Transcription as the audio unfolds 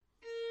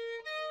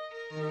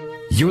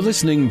You're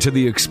listening to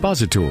the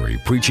expository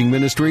preaching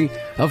ministry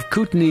of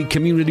Kootenai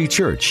Community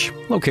Church,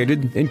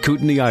 located in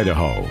Kootenai,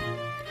 Idaho.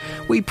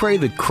 We pray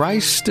that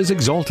Christ is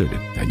exalted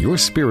and your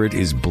spirit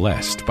is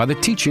blessed by the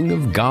teaching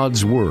of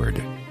God's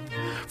Word.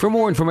 For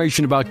more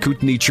information about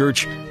Kootenai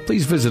Church,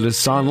 please visit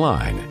us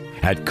online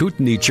at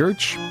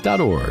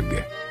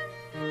kootenaichurch.org.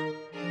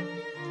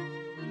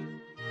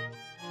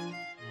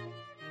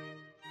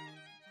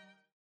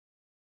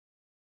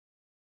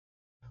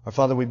 Our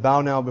Father, we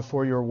bow now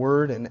before your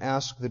word and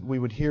ask that we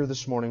would hear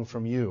this morning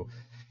from you.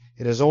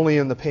 It is only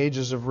in the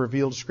pages of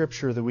revealed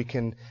Scripture that we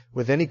can,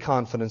 with any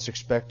confidence,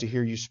 expect to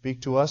hear you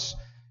speak to us.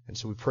 And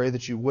so we pray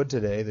that you would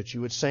today, that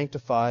you would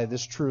sanctify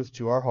this truth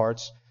to our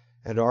hearts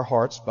and our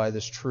hearts by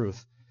this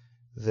truth.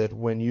 That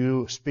when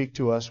you speak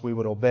to us, we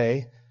would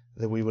obey,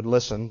 that we would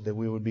listen, that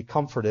we would be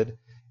comforted,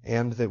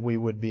 and that we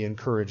would be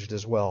encouraged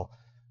as well.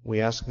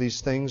 We ask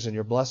these things in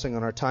your blessing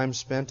on our time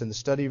spent in the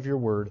study of your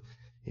word.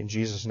 In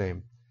Jesus'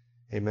 name.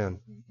 Amen.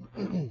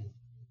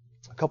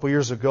 A couple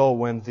years ago,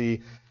 when the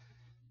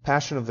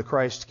Passion of the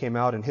Christ came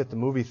out and hit the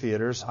movie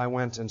theaters, I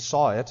went and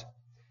saw it.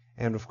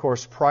 And of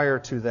course, prior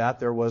to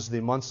that, there was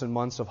the months and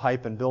months of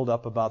hype and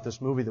build-up about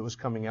this movie that was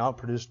coming out,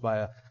 produced by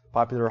a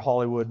popular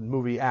Hollywood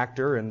movie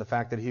actor, and the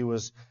fact that he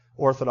was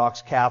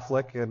Orthodox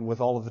Catholic and with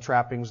all of the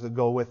trappings that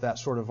go with that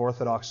sort of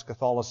Orthodox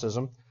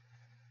Catholicism.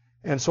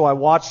 And so I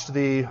watched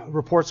the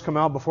reports come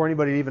out before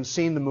anybody had even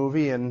seen the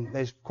movie, and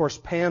they, of course,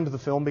 panned the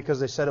film because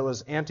they said it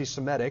was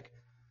anti-Semitic,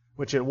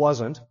 which it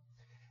wasn't.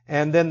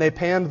 And then they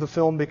panned the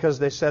film because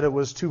they said it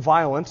was too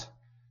violent,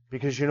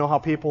 because you know how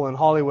people in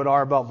Hollywood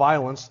are about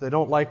violence. They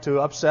don't like to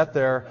upset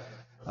their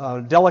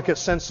delicate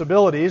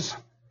sensibilities.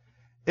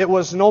 It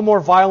was no more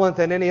violent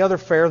than any other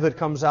fare that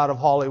comes out of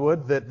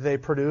Hollywood that they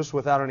produce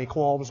without any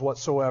qualms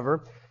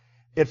whatsoever.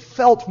 It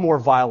felt more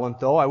violent,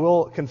 though. I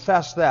will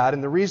confess that.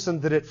 And the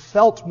reason that it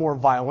felt more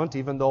violent,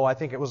 even though I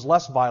think it was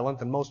less violent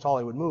than most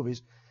Hollywood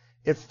movies,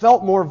 it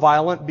felt more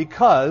violent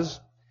because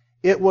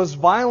it was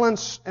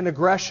violence and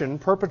aggression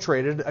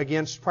perpetrated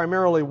against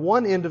primarily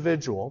one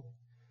individual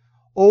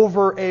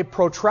over a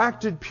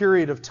protracted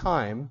period of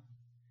time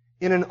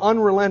in an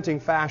unrelenting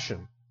fashion.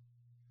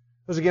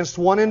 It was against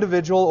one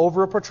individual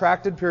over a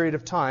protracted period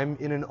of time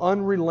in an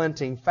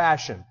unrelenting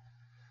fashion.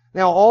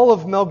 Now, all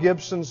of Mel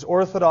Gibson's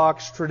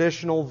Orthodox,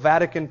 traditional,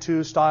 Vatican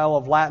II style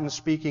of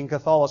Latin-speaking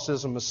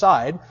Catholicism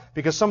aside,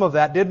 because some of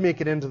that did make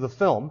it into the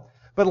film,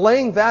 but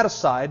laying that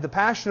aside, The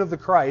Passion of the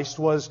Christ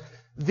was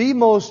the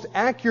most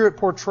accurate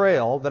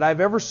portrayal that I've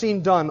ever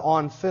seen done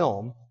on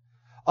film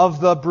of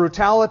the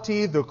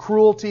brutality, the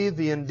cruelty,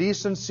 the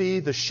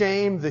indecency, the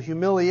shame, the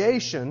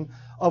humiliation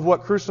of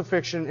what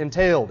crucifixion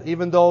entailed.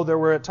 Even though there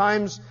were at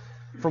times,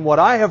 from what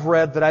I have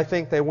read, that I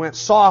think they went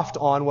soft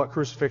on what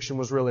crucifixion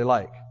was really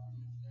like.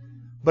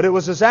 But it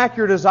was as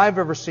accurate as I've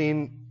ever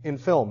seen in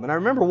film. And I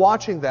remember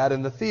watching that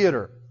in the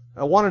theater.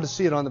 I wanted to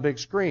see it on the big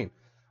screen.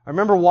 I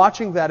remember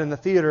watching that in the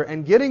theater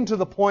and getting to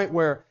the point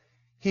where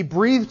He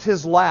breathed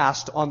His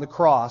last on the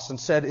cross and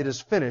said, "It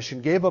is finished,"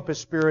 and gave up His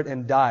spirit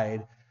and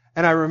died.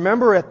 And I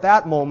remember at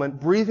that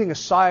moment breathing a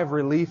sigh of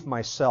relief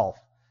myself.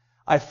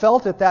 I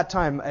felt at that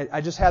time,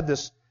 I just had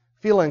this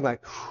feeling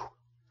like,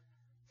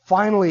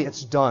 finally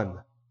it's done.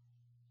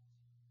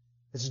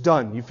 It's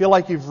done. You feel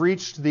like you've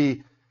reached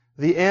the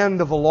end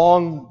of a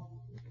long,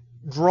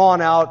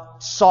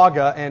 drawn-out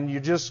saga, and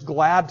you're just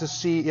glad to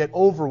see it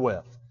over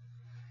with.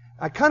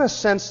 I kind of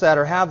sense that,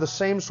 or have the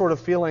same sort of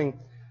feeling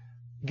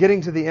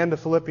getting to the end of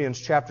Philippians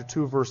chapter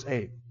 2, verse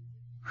 8.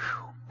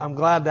 I'm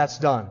glad that's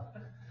done.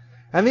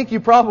 I think you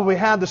probably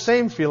had the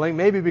same feeling,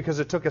 maybe because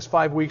it took us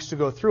 5 weeks to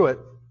go through it.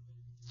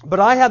 But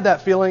I had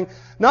that feeling,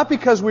 not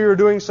because we were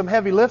doing some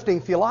heavy lifting,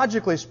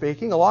 theologically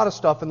speaking, a lot of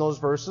stuff in those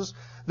verses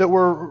that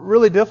were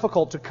really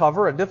difficult to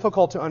cover and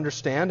difficult to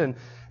understand,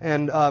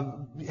 and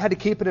had to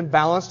keep it in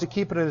balance, to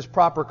keep it in its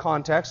proper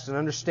context and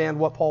understand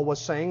what Paul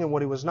was saying and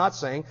what he was not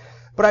saying.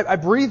 But I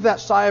breathe that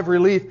sigh of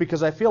relief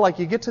because I feel like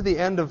you get to the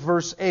end of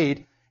verse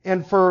 8,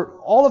 and for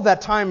all of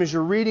that time as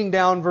you're reading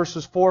down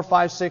verses 4,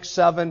 5, 6,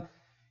 7,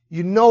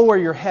 you know where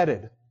you're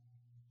headed.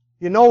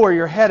 You know where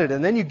you're headed.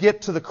 And then you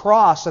get to the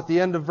cross at the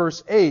end of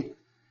verse 8.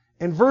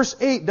 And verse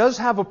 8 does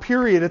have a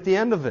period at the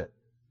end of it.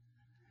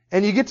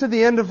 And you get to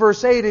the end of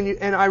verse 8,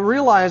 and I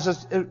realize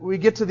as we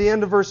get to the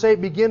end of verse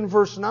 8, begin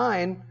verse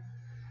 9,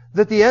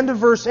 that the end of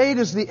verse 8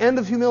 is the end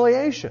of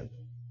humiliation.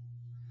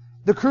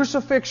 The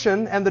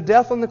crucifixion and the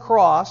death on the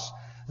cross,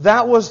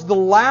 that was the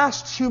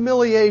last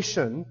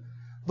humiliation,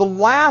 the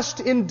last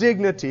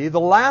indignity, the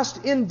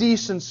last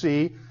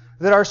indecency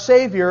that our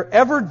Savior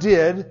ever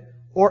did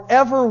or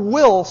ever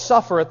will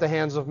suffer at the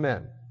hands of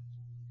men.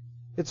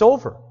 It's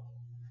over.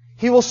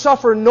 He will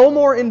suffer no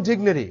more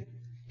indignity.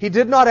 He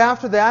did not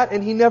after that,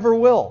 and He never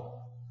will.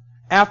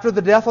 After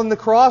the death on the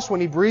cross, when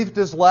He breathed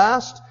His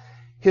last,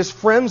 His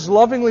friends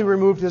lovingly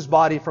removed His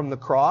body from the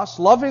cross,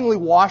 lovingly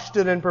washed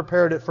it and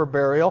prepared it for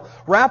burial,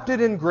 wrapped it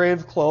in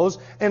grave clothes,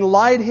 and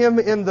laid him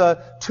in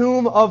the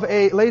tomb of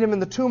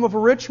a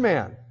rich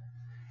man.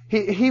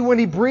 When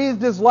He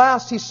breathed His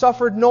last, He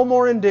suffered no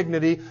more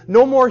indignity,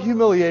 no more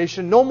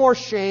humiliation, no more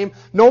shame,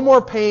 no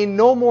more pain,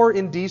 no more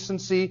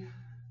indecency,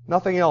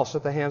 nothing else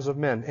at the hands of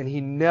men. And He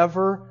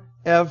never,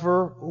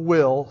 ever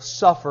will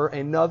suffer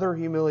another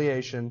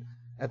humiliation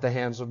at the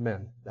hands of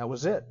men. That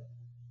was it.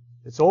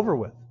 It's over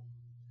with.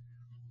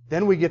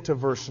 Then we get to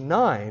verse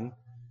 9,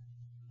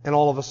 and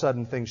all of a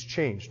sudden things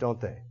change, don't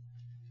they?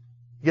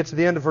 You get to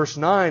the end of verse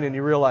 9 and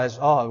you realize,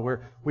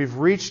 we've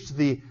reached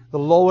the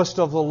lowest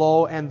of the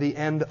low and the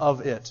end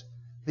of it.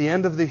 The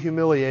end of the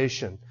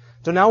humiliation.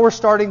 So now we're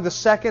starting the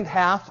second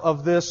half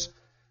of this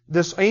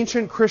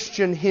ancient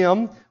Christian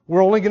hymn.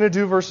 We're only going to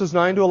do verses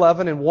 9 to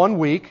 11 in 1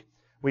 week.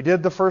 We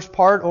did the first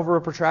part over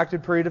a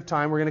protracted period of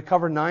time. We're going to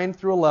cover 9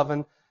 through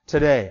 11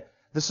 today.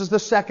 This is the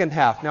second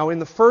half. Now in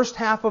the first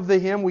half of the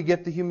hymn we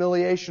get the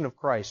humiliation of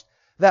Christ.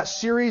 That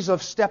series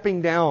of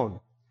stepping down.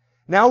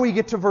 Now we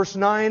get to verse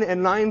 9,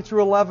 and 9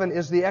 through 11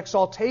 is the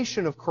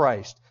exaltation of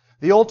Christ.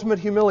 The ultimate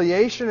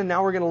humiliation, and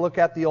now we're going to look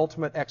at the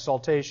ultimate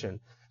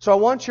exaltation. So I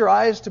want your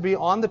eyes to be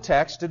on the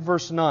text at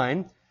verse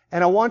 9,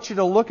 and I want you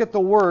to look at the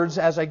words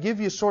as I give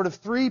you sort of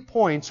 3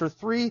 points or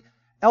 3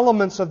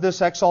 elements of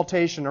this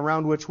exaltation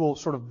around which we'll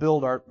sort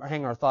of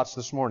hang our thoughts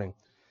this morning.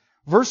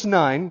 Verse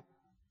 9,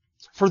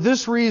 for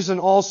this reason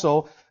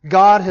also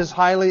God has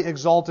highly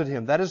exalted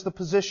Him. That is the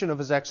position of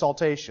His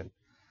exaltation.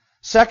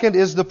 Second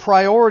is the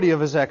priority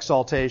of His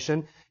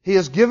exaltation. He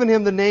has given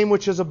Him the name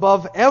which is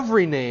above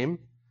every name.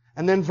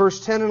 And then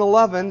verse 10 and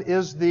 11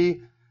 is the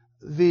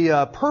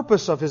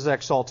purpose of His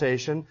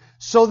exaltation,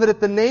 so that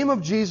at the name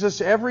of Jesus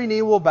every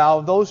knee will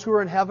bow, those who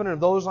are in heaven and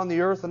those on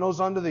the earth and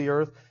those under the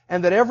earth,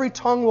 and that every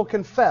tongue will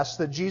confess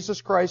that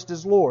Jesus Christ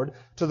is Lord,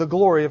 to the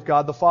glory of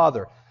God the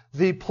Father.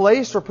 The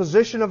place or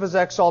position of His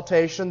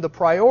exaltation, the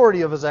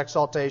priority of His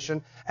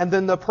exaltation, and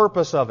then the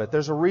purpose of it.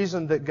 There's a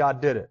reason that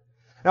God did it.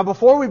 Now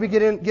before we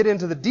get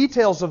into the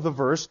details of the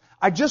verse,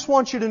 I just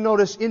want you to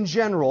notice in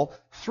general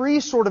 3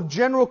 sort of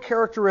general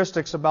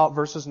characteristics about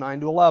verses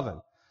 9 to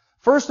 11.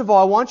 First of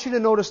all, I want you to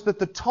notice that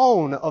the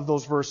tone of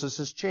those verses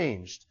has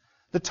changed.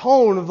 The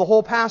tone of the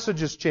whole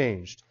passage has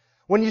changed.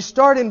 When you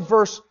start in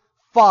verse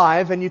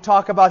 5 and you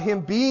talk about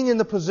Him being in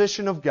the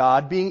position of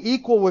God, being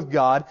equal with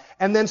God,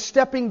 and then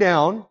stepping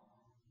down,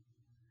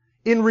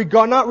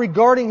 not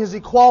regarding His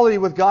equality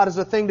with God as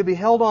a thing to be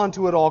held on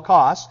to at all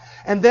costs.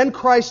 And then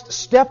Christ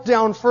stepped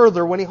down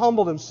further when He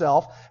humbled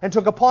Himself and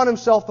took upon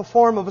Himself the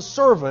form of a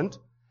servant.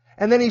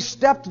 And then He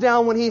stepped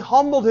down when He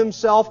humbled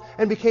Himself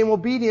and became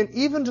obedient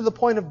even to the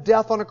point of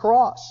death on a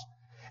cross.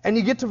 And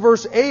you get to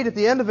verse 8 at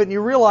the end of it and you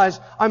realize,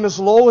 I'm as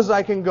low as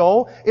I can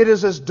go. It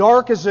is as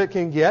dark as it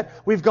can get.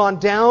 We've gone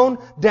down,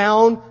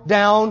 down,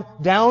 down,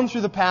 down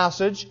through the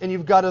passage, and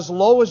you've got as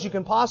low as you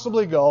can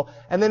possibly go.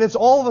 And then it's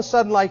all of a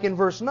sudden, like in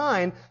verse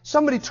 9,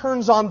 somebody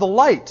turns on the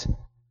light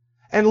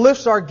and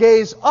lifts our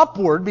gaze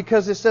upward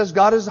because it says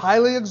God has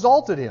highly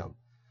exalted Him.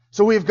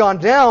 So we've gone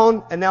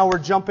down and now we're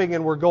jumping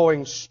and we're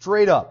going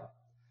straight up.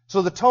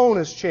 So the tone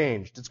has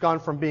changed. It's gone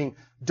from being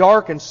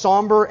dark and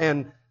somber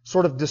and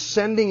sort of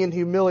descending in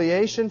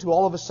humiliation to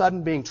all of a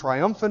sudden being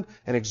triumphant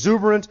and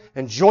exuberant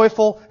and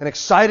joyful and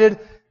excited,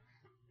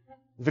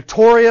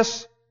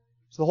 victorious.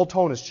 So the whole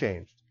tone has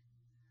changed.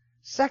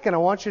 Second, I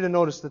want you to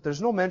notice that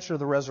there's no mention of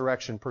the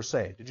resurrection per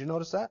se. Did you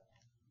notice that?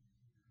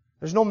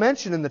 There's no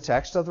mention in the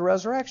text of the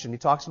resurrection. He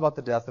talks about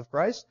the death of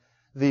Christ,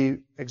 the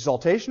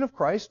exaltation of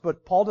Christ,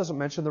 but Paul doesn't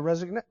mention the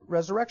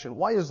resurrection.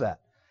 Why is that?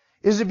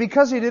 Is it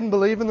because he didn't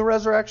believe in the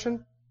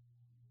resurrection?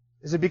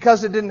 Is it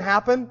because it didn't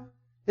happen?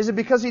 Is it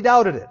because he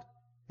doubted it?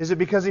 Is it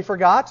because he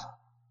forgot?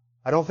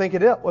 I don't think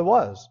it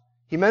was.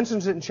 He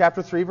mentions it in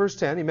chapter 3, verse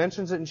 10. He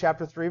mentions it in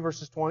chapter 3,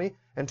 verses 20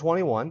 and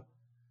 21.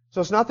 So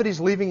it's not that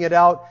he's leaving it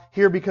out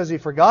here because he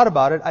forgot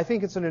about it. I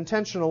think it's an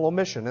intentional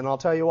omission, and I'll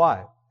tell you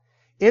why.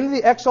 In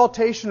the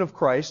exaltation of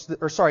Christ,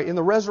 in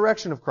the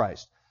resurrection of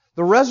Christ,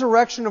 the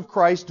resurrection of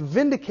Christ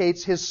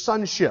vindicates His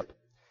sonship.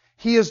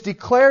 He is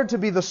declared to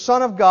be the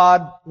Son of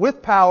God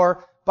with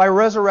power by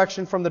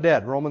resurrection from the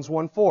dead, Romans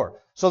 1:4.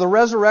 So the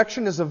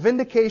resurrection is a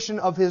vindication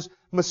of His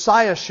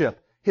messiahship,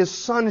 His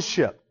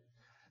sonship.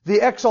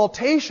 The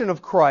exaltation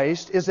of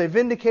Christ is a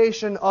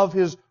vindication of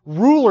His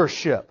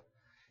rulership,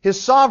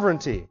 His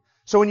sovereignty.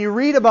 So when you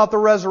read about the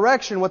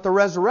resurrection, what the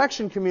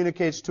resurrection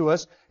communicates to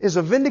us is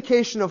a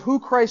vindication of who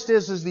Christ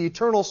is as the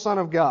eternal Son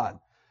of God.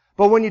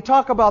 But when you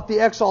talk about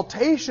the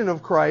exaltation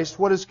of Christ,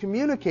 what is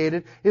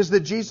communicated is that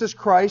Jesus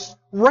Christ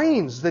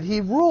reigns, that He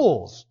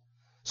rules.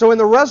 So in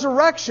the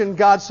resurrection,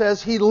 God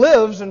says He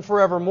lives and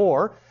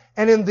forevermore.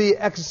 And in the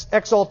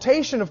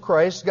exaltation of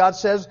Christ, God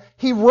says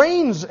He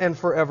reigns and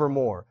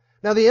forevermore.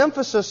 Now the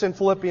emphasis in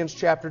Philippians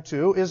chapter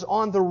 2 is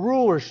on the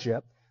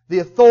rulership, the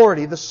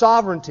authority, the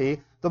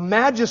sovereignty, the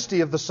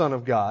majesty of the Son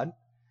of God.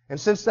 And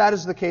since that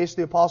is the case,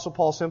 the Apostle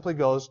Paul simply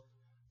goes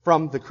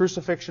from the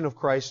crucifixion of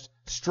Christ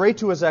straight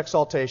to His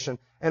exaltation.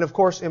 And of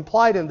course,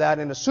 implied in that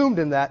and assumed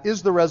in that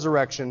is the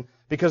resurrection,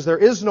 because there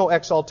is no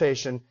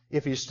exaltation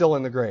if He's still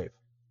in the grave.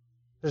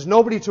 There's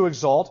nobody to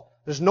exalt.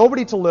 There's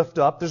nobody to lift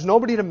up. There's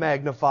nobody to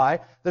magnify.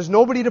 There's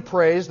nobody to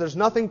praise. There's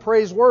nothing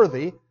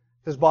praiseworthy.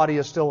 His body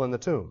is still in the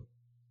tomb.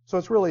 So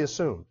it's really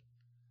assumed.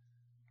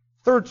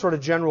 Third sort of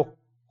general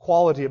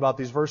quality about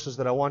these verses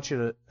that I want you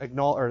to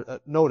acknowledge or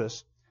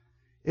notice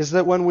is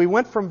that when we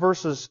went from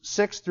verses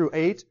 6 through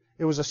 8,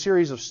 it was a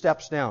series of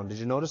steps down. Did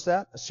you notice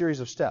that? A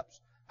series of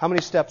steps. How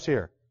many steps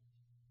here?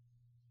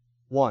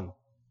 1.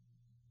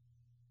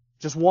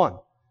 Just 1.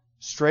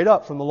 Straight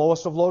up from the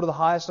lowest of low to the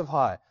highest of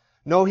high.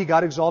 No, he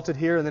got exalted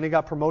here and then he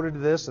got promoted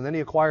to this and then he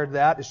acquired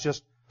that. It's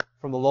just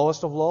from the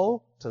lowest of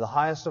low to the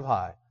highest of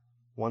high.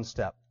 1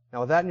 step.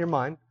 Now with that in your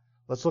mind,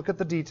 let's look at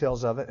the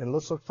details of it and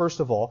let's look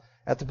first of all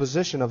at the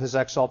position of his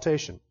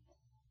exaltation.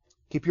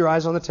 Keep your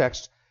eyes on the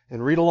text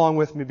and read along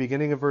with me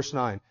beginning at verse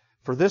 9.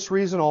 For this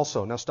reason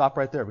also, now stop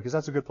right there because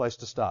that's a good place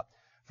to stop.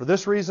 For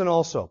this reason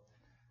also,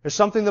 there's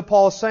something that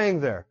Paul is saying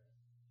there.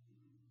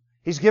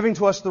 He's giving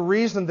to us the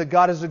reason that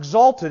God has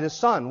exalted His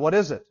Son. What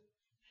is it?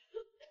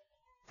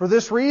 For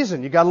this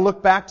reason, you've got to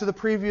look back to the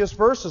previous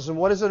verses and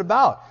what is it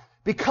about?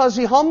 Because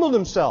He humbled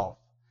Himself.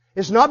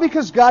 It's not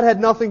because God had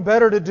nothing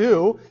better to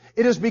do.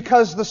 It is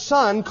because the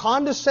Son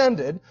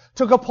condescended,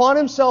 took upon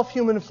Himself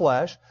human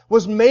flesh,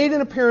 was made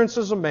in appearance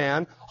as a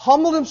man,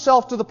 humbled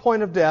Himself to the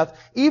point of death,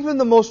 even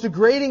the most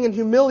degrading and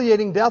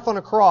humiliating death on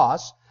a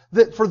cross,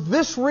 that for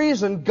this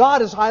reason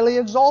God has highly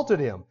exalted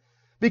Him.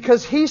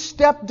 Because He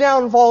stepped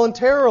down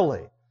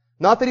voluntarily.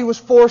 Not that He was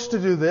forced to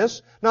do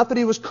this, not that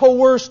He was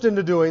coerced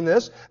into doing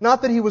this,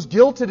 not that He was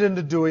guilted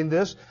into doing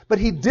this, but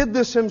He did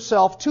this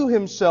Himself to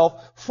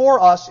Himself for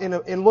us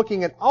in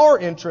looking at our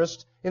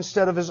interest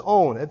instead of His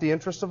own, at the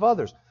interest of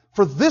others.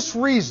 For this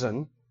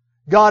reason,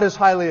 God has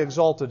highly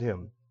exalted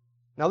Him.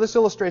 Now this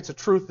illustrates a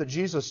truth that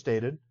Jesus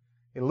stated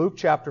in Luke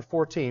chapter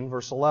 14,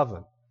 verse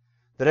 11.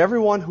 That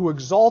everyone who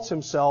exalts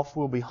himself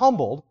will be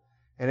humbled,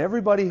 and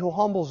everybody who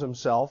humbles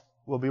himself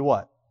will be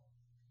what?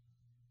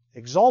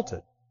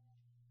 Exalted.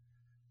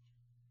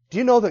 Do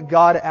you know that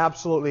God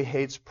absolutely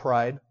hates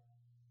pride?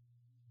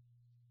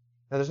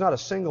 Now there's not a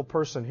single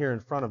person here in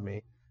front of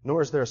me,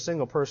 nor is there a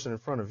single person in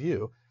front of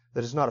you,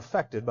 that is not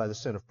affected by the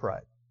sin of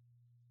pride.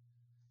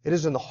 It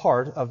is in the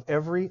heart of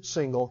every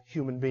single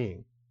human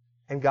being.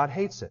 And God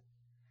hates it.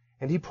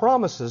 And He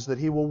promises that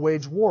He will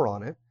wage war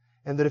on it,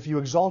 and that if you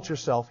exalt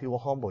yourself, He will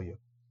humble you.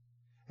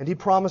 And He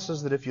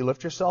promises that if you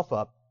lift yourself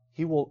up,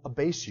 He will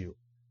abase you.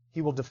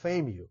 He will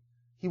defame you.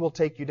 He will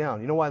take you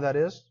down. You know why that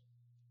is?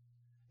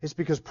 It's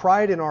because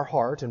pride in our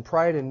heart and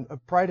pride in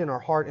our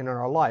heart and in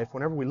our life,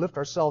 whenever we lift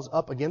ourselves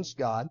up against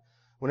God,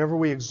 whenever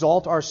we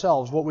exalt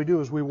ourselves, what we do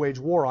is we wage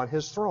war on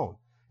His throne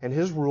and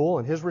His rule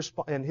and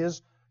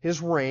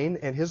His reign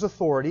and His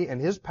authority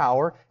and His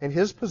power and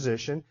His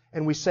position,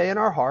 and we say in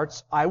our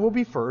hearts, I will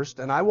be first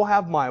and I will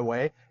have my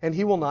way and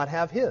He will not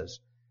have His.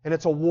 And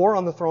it's a war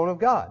on the throne of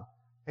God.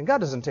 And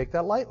God doesn't take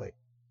that lightly.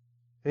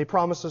 And He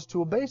promises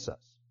to abase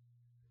us.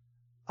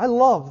 I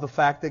love the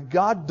fact that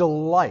God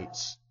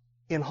delights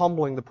in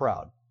humbling the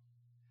proud.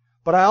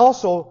 But I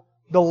also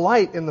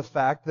delight in the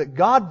fact that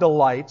God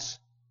delights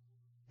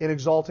in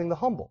exalting the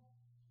humble.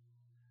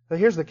 Now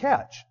here's the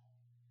catch.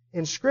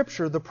 In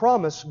Scripture, the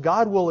promise,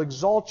 God will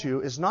exalt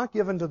you, is not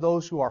given to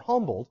those who are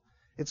humbled.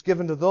 It's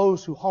given to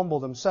those who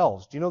humble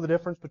themselves. Do you know the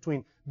difference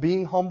between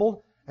being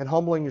humbled and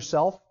humbling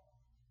yourself?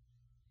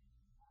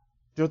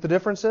 Do you know what the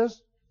difference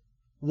is?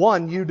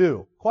 One, you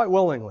do, quite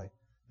willingly.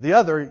 The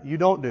other, you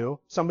don't do.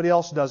 Somebody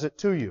else does it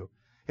to you.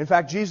 In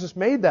fact, Jesus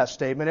made that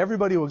statement,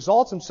 everybody who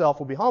exalts himself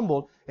will be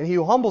humbled, and he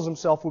who humbles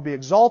himself will be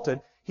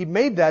exalted. He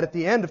made that at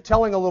the end of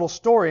telling a little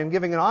story and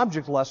giving an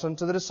object lesson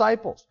to the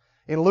disciples.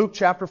 In Luke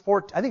chapter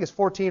 14, I think it's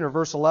 14 or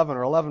verse 11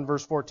 or 11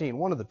 verse 14,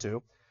 one of the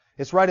two.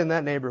 It's right in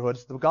that neighborhood.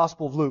 It's the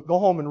Gospel of Luke. Go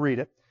home and read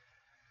it.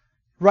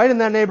 Right in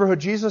that neighborhood,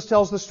 Jesus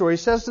tells the story. He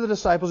says to the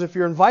disciples, if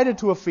you're invited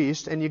to a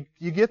feast and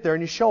you get there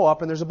and you show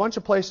up and there's a bunch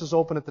of places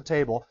open at the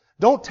table,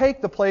 don't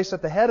take the place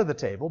at the head of the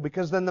table,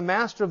 because then the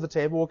master of the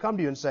table will come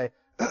to you and say,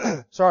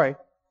 sorry,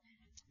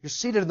 you're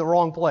seated in the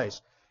wrong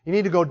place. You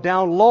need to go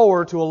down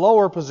lower to a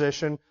lower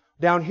position,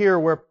 down here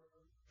where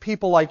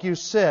people like you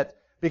sit,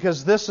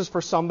 because this is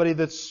for somebody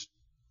that's,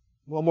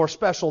 well, more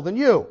special than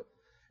you.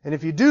 And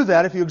if you do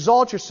that, if you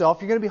exalt yourself,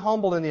 you're going to be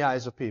humbled in the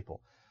eyes of people.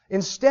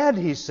 Instead,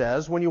 he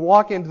says, when you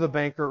walk into the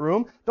banquet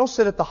room, don't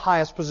sit at the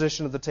highest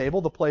position of the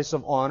table, the place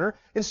of honor.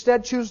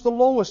 Instead, choose the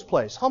lowest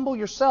place. Humble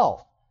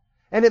yourself.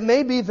 And it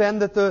may be then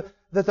that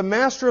the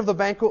master of the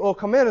banquet will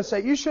come in and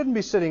say, you shouldn't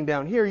be sitting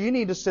down here. You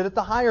need to sit at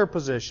the higher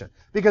position.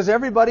 Because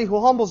everybody who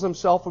humbles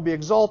himself will be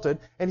exalted,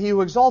 and he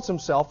who exalts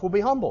himself will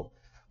be humbled.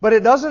 But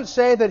it doesn't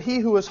say that he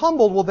who is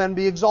humbled will then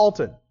be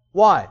exalted.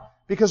 Why?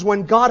 Because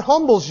when God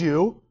humbles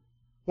you,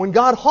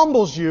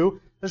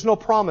 there's no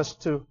promise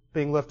to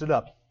being lifted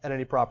up at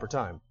any proper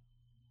time.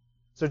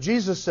 So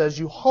Jesus says,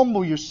 you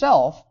humble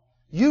yourself,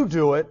 you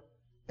do it,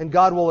 and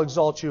God will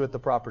exalt you at the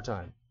proper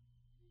time.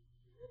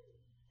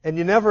 And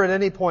you never at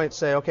any point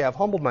say, okay, I've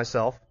humbled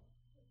myself,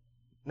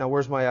 now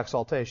where's my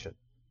exaltation?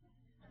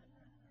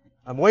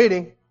 I'm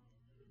waiting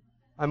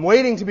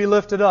to be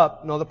lifted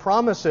up. No, the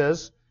promise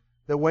is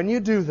that when you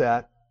do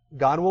that,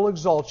 God will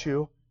exalt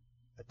you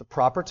at the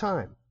proper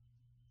time.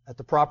 At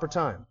the proper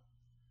time.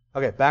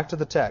 Okay, back to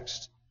the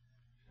text.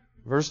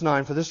 Verse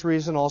 9, for this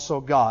reason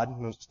also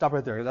God, stop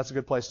right there, that's a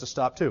good place to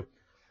stop too.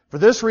 For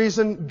this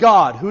reason,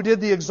 God, who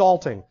did the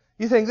exalting.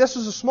 You think this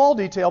is a small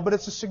detail, but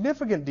it's a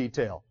significant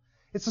detail.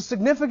 It's a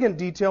significant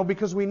detail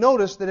because we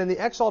notice that in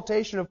the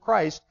exaltation of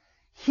Christ,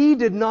 He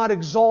did not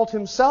exalt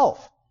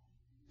Himself,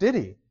 did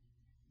He?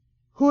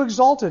 Who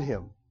exalted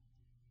Him?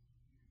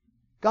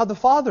 God the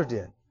Father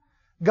did.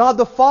 God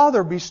the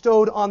Father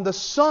bestowed on the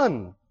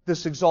Son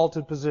this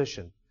exalted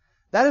position.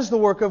 That is the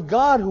work of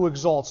God who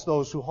exalts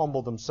those who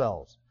humble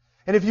themselves.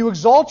 And if you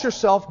exalt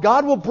yourself,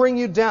 God will bring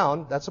you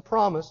down. That's a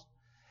promise.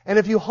 And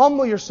if you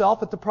humble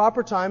yourself at the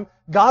proper time,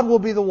 God will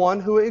be the one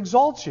who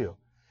exalts you.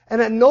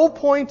 And at no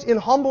point in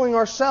humbling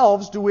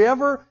ourselves do we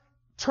ever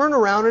turn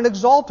around and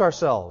exalt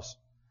ourselves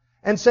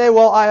and say,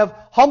 well, I have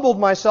humbled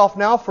myself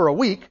now for a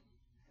week,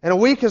 and a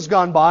week has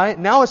gone by.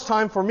 Now it's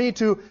time for me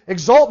to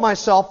exalt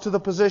myself to the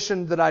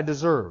position that I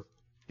deserve.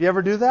 Do you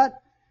ever do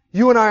that?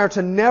 You and I are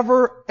to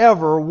never,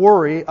 ever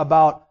worry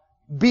about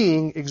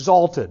being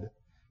exalted.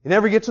 You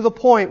never get to the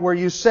point where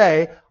you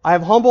say, I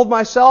have humbled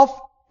myself,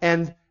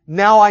 and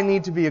now I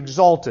need to be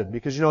exalted.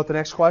 Because you know what the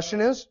next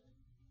question is?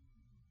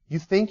 You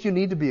think you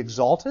need to be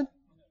exalted?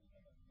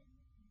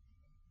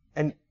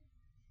 And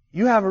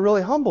you haven't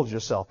really humbled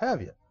yourself,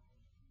 have you?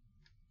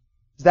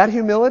 Is that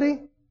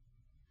humility?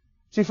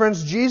 See,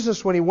 friends,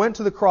 Jesus, when He went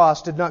to the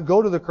cross, did not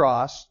go to the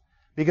cross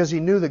because He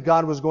knew that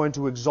God was going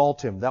to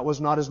exalt Him. That was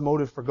not His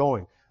motive for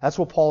going. That's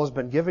what Paul has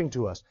been giving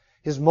to us.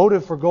 His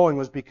motive for going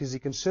was because He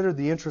considered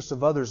the interests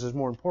of others as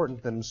more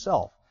important than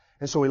Himself.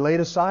 And so He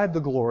laid aside the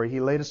glory, He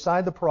laid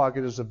aside the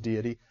prerogatives of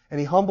deity, and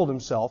He humbled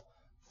Himself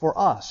for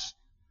us.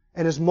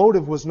 And His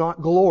motive was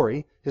not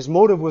glory. His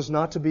motive was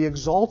not to be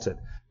exalted.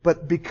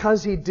 But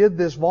because He did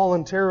this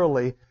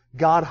voluntarily,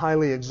 God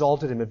highly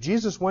exalted Him. If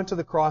Jesus went to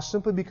the cross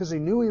simply because He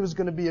knew He was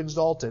going to be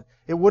exalted,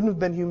 it wouldn't have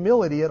been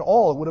humility at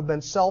all. It would have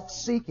been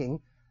self-seeking,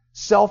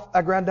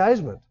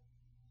 self-aggrandizement.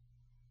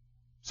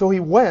 So He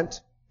went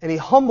and He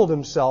humbled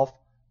Himself,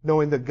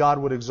 knowing that God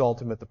would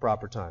exalt Him at the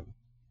proper time.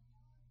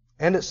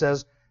 And it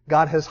says,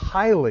 God has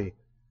highly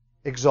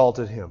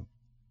exalted Him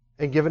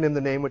and given Him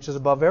the name which is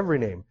above every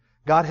name.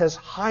 God has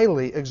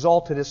highly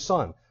exalted His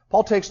Son.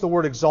 Paul takes the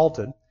word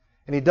exalted,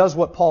 and he does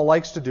what Paul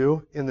likes to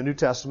do in the New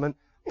Testament,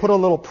 put a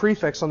little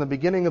prefix on the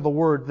beginning of the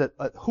word that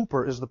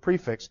hooper is the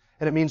prefix,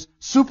 and it means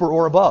super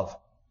or above.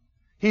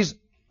 He's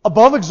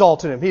above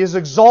exalted Him. He has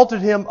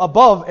exalted Him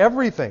above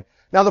everything.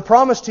 Now the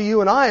promise to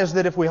you and I is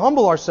that if we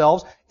humble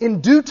ourselves,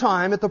 in due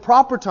time, at the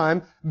proper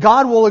time,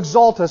 God will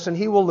exalt us and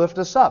He will lift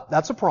us up.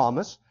 That's a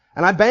promise.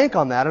 And I bank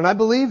on that and I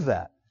believe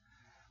that.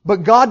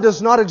 But God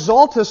does not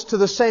exalt us to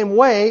the same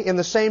way, in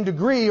the same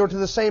degree, or to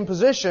the same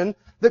position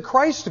that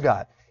Christ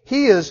got.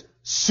 He is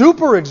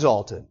super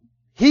exalted.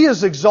 He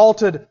is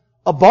exalted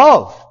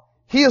above.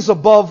 He is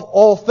above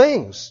all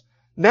things.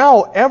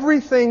 Now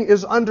everything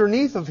is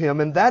underneath of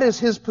Him, and that is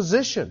His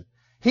position.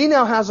 He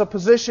now has a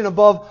position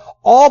above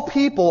all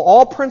people,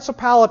 all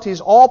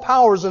principalities, all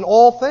powers, and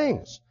all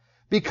things.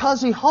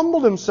 Because He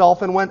humbled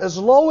Himself and went as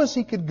low as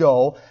He could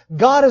go,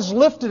 God has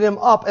lifted Him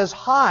up as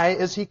high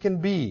as He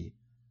can be,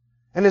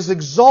 and has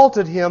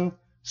exalted Him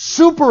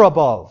super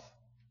above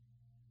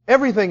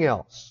everything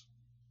else.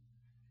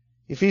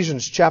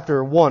 Ephesians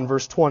chapter 1,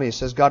 verse 20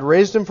 says, God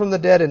raised Him from the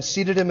dead and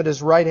seated Him at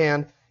His right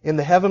hand in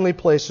the heavenly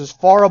places,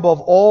 far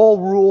above all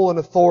rule and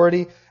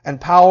authority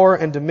and power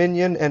and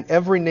dominion and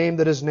every name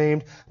that is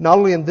named, not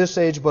only in this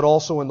age but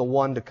also in the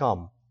one to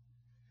come.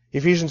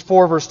 Ephesians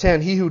 4, verse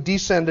 10, He who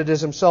descended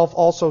is Himself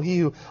also He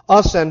who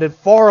ascended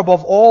far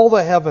above all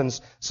the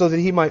heavens, so that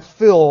He might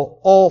fill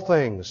all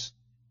things.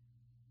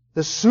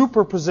 The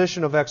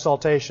superposition of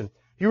exaltation.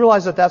 You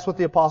realize that that's what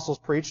the apostles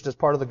preached as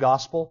part of the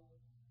gospel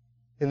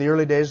in the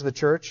early days of the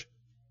church?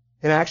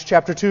 In Acts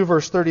chapter 2,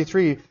 verse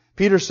 33,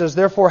 Peter says,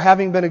 Therefore,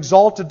 having been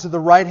exalted to the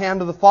right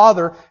hand of the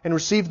Father and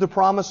received the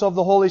promise of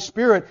the Holy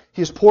Spirit,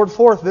 He has poured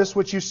forth this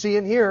which you see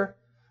and hear.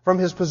 From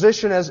His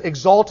position as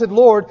exalted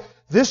Lord,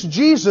 this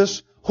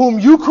Jesus, whom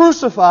you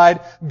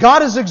crucified,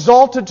 God has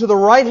exalted to the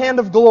right hand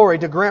of glory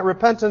to grant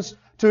repentance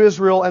to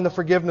Israel and the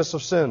forgiveness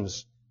of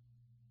sins.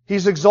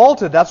 He's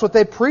exalted. That's what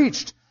they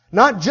preached.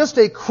 Not just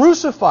a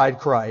crucified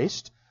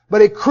Christ,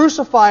 but a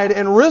crucified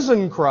and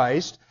risen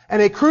Christ,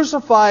 and a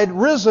crucified,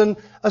 risen,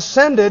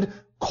 ascended,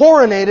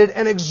 coronated,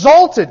 and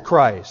exalted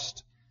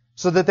Christ.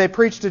 So that they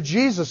preached to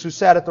Jesus who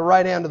sat at the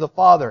right hand of the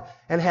Father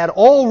and had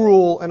all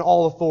rule and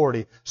all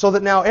authority. So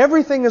that now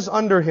everything is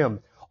under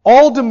Him.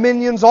 All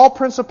dominions, all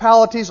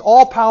principalities,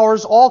 all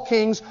powers, all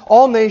kings,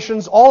 all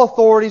nations, all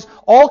authorities,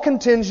 all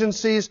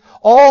contingencies,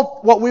 all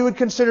what we would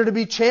consider to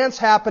be chance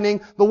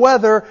happening, the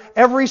weather,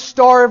 every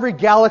star, every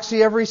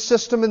galaxy, every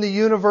system in the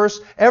universe,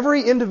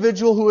 every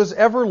individual who has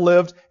ever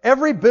lived,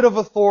 every bit of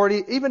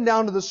authority, even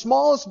down to the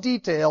smallest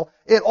detail,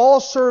 it all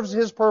serves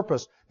His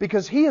purpose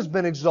because He has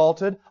been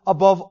exalted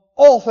above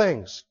all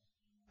things.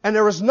 And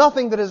there is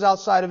nothing that is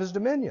outside of His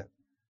dominion.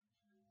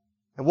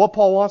 And what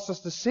Paul wants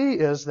us to see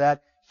is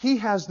that He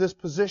has this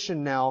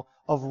position now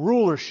of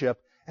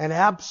rulership and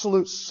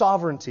absolute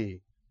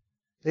sovereignty.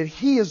 That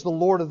He is the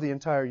Lord of the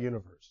entire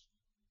universe.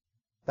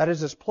 That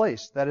is His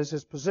place. That is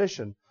His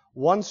position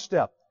One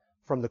step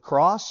from the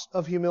cross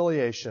of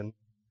humiliation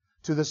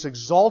to this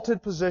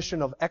exalted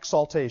position of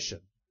exaltation.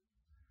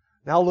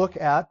 Now look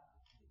at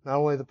not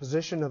only the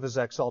position of His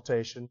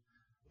exaltation,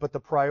 but the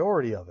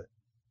priority of it.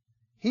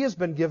 He has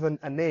been given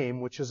a name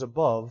which is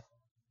above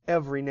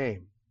every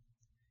name.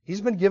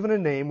 He's been given a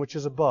name which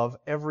is above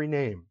every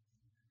name.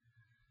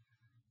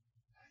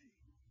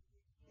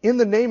 In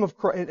the name of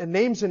Christ,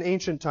 names in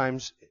ancient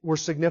times were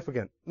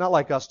significant. Not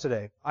like us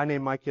today. I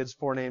named my kids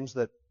 4 names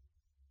that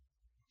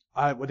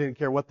I didn't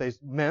care what they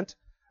meant.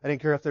 I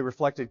didn't care if they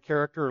reflected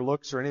character or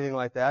looks or anything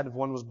like that. If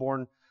one of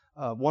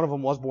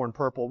them was born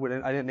purple.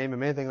 I didn't name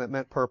him anything that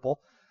meant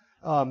purple.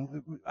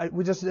 The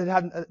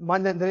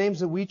names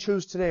that we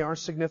choose today aren't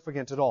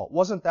significant at all. It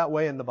wasn't that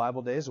way in the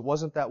Bible days. It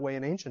wasn't that way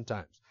in ancient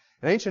times.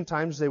 In ancient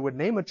times, they would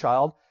name a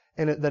child,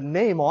 and the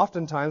name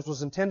oftentimes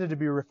was intended to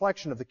be a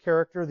reflection of the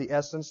character, the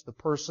essence, the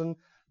person,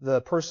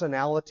 the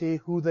personality,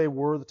 who they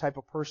were, the type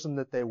of person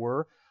that they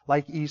were.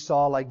 Like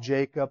Esau, like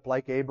Jacob,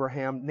 like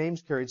Abraham,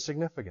 names carried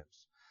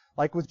significance.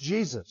 Like with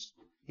Jesus,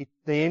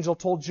 the angel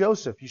told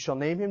Joseph, "You shall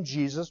name him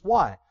Jesus."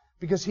 Why?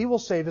 Because he will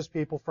save his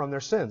people from their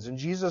sins. And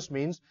Jesus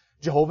means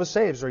Jehovah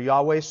saves or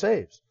Yahweh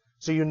saves.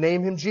 So you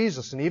name him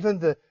Jesus. And even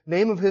the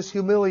name of his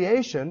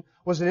humiliation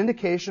was an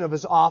indication of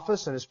his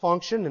office and his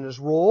function and his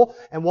role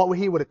and what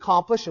he would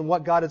accomplish and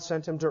what God had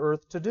sent him to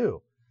earth to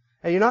do.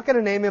 And you're not going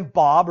to name him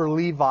Bob or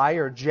Levi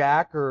or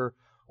Jack or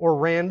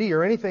Randy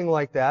or anything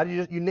like that.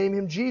 You name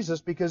him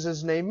Jesus because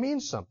his name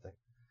means something.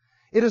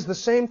 It is the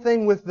same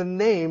thing with the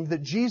name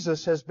that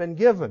Jesus has been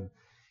given.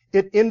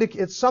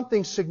 It's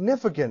something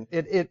significant.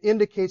 It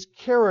indicates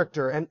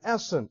character and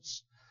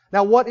essence.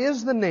 Now, what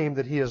is the name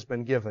that he has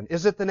been given?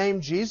 Is it the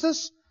name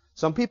Jesus?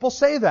 Some people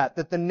say that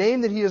the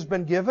name that he has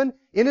been given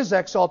in his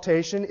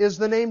exaltation is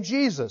the name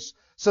Jesus.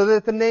 So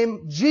that the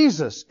name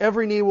Jesus,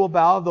 every knee will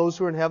bow, those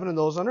who are in heaven and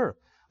those on earth.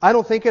 I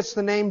don't think it's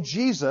the name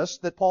Jesus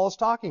that Paul is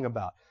talking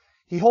about.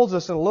 He holds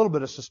us in a little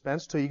bit of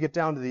suspense till you get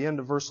down to the end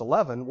of verse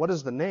 11. What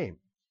is the name?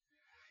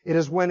 It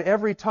is when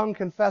every tongue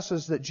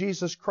confesses that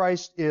Jesus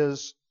Christ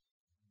is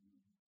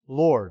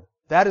Lord.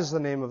 That is the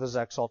name of his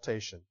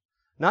exaltation.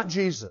 Not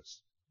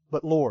Jesus,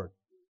 but Lord.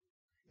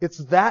 It's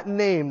that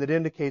name that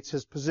indicates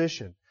his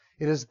position.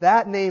 It is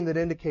that name that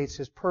indicates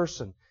his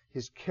person,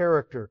 his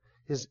character,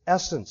 his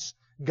essence.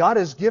 God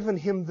has given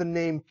him the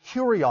name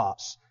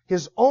Kyrios,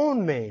 his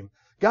own name.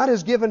 God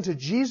has given to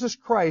Jesus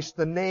Christ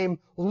the name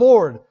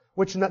Lord,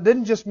 which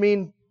didn't just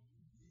mean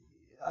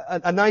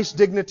a nice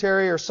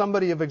dignitary or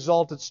somebody of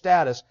exalted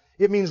status.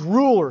 It means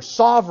ruler,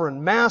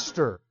 sovereign,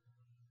 master.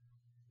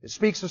 It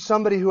speaks of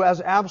somebody who has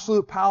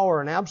absolute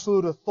power and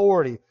absolute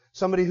authority,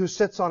 somebody who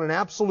sits on an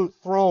absolute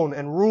throne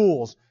and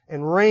rules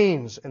and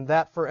reigns, and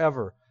that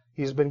forever.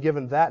 He's been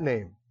given that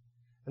name.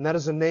 And that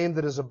is a name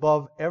that is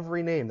above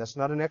every name. That's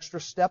not an extra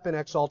step in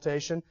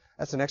exaltation.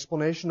 That's an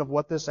explanation of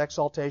what this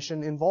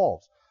exaltation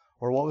involves,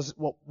 or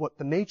what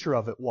the nature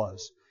of it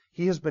was.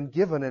 He has been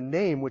given a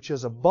name which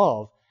is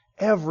above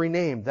every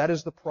name. That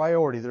is the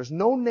priority. There's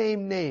no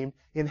name named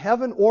in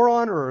heaven or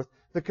on earth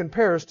that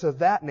compares to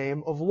that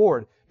name of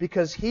Lord,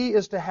 because He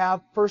is to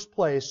have first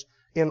place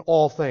in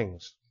all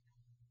things.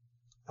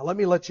 Now let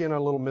me let you in on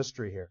a little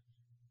mystery here.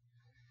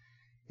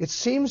 It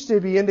seems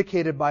to be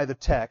indicated by the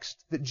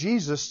text that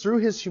Jesus, through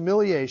His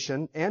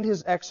humiliation and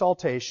His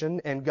exaltation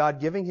and God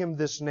giving Him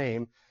this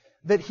name,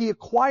 that He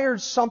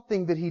acquired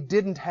something that He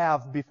didn't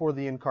have before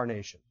the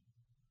incarnation.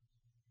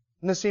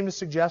 Doesn't this seem to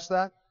suggest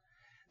that?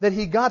 That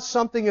He got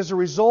something as a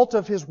result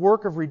of His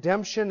work of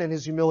redemption and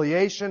His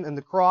humiliation and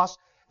the cross,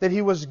 that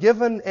He was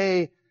given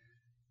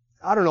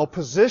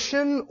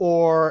position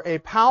or a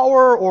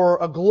power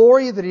or a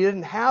glory that He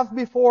didn't have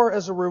before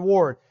as a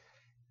reward.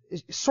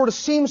 It sort of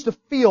seems to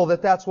feel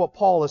that that's what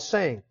Paul is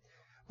saying.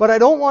 But I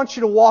don't want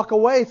you to walk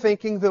away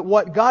thinking that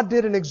what God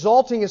did in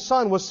exalting His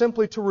Son was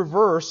simply to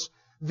reverse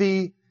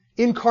the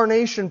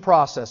incarnation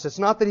process. It's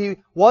not that He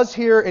was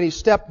here and He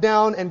stepped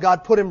down and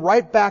God put Him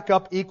right back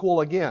up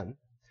equal again.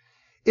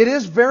 It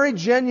is very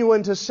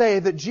genuine to say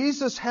that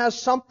Jesus has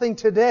something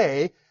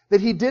today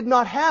that He did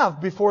not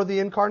have before the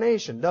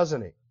incarnation,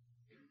 doesn't He?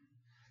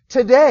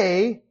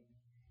 Today,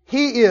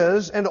 He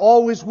is and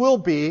always will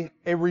be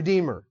a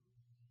Redeemer,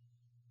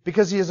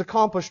 because He has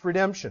accomplished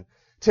redemption.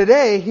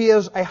 Today, He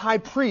is a high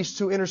priest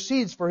who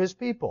intercedes for His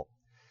people.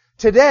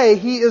 Today,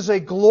 He is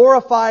a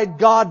glorified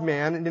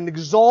God-man and an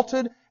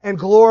exalted and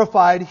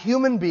glorified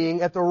human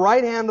being at the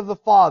right hand of the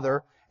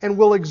Father, and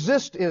will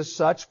exist as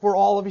such for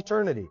all of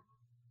eternity.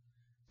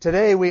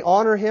 Today, we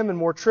honor Him and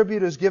more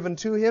tribute is given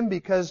to Him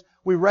because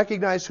we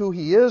recognize who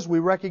He is, we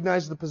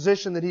recognize the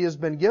position that He has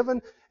been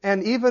given,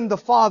 and even the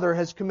Father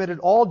has committed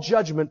all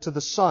judgment to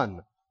the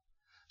Son.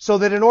 So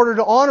that in order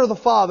to honor the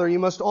Father, you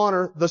must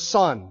honor the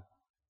Son.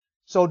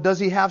 So does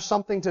He have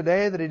something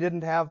today that He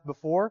didn't have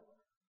before?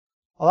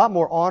 A lot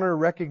more honor,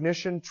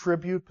 recognition,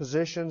 tribute,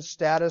 position,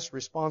 status,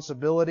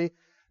 responsibility.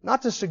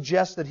 Not to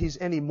suggest that He's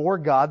any more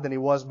God than He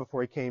was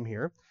before He came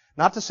here.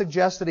 Not to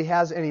suggest that He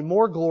has any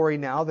more glory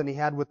now than He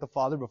had with the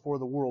Father before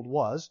the world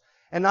was.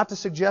 And not to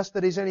suggest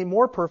that He's any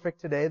more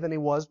perfect today than He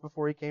was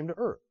before He came to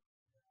earth.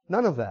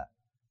 None of that.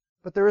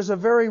 but there is a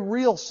very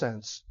real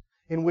sense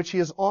in which He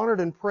is honored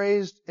and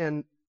praised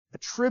and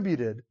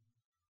attributed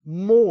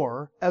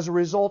more as a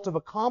result of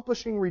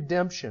accomplishing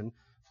redemption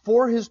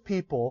for His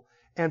people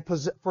and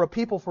for a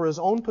people for His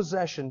own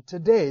possession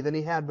today than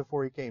He had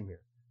before He came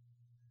here.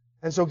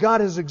 And so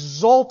God has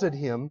exalted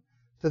Him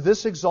to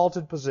this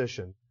exalted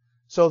position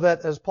so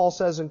that, as Paul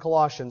says in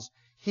Colossians,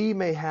 He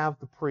may have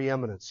the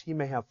preeminence. He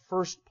may have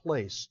first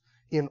place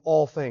in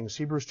all things.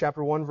 Hebrews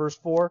chapter 1 verse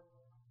 4,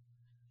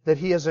 that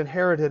He has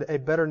inherited a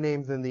better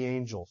name than the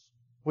angels.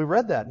 We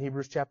read that in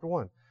Hebrews chapter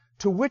 1.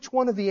 To which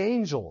one of the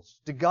angels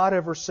did God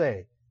ever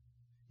say,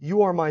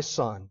 "You are my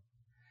Son,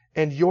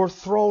 and your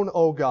throne,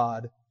 O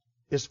God,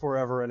 is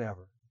forever and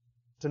ever"?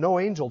 To no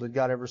angel did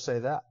God ever say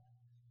that.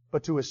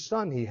 But to His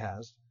Son He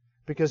has,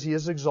 because He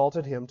has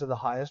exalted Him to the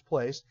highest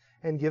place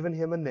and given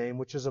Him a name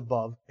which is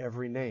above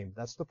every name.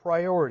 That's the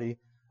priority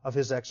of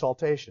His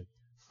exaltation.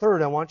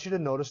 Third, I want you to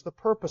notice the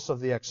purpose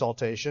of the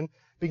exaltation,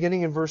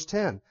 beginning in verse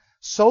 10.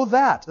 So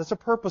that, that's a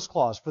purpose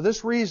clause, for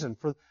this reason,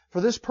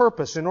 for this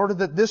purpose, in order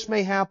that this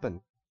may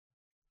happen.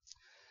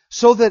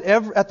 So that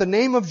at the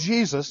name of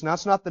Jesus, now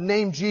it's not the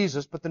name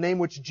Jesus, but the name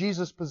which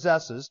Jesus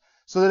possesses,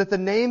 so that at the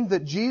name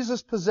that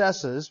Jesus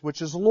possesses,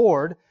 which is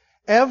Lord,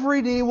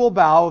 every knee will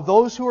bow of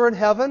those who are in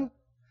heaven,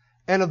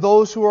 and of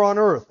those who are on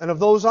earth, and of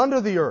those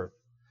under the earth,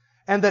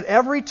 and that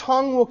every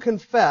tongue will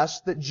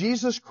confess that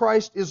Jesus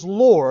Christ is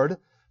Lord,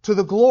 to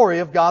the glory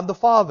of God the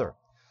Father.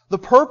 The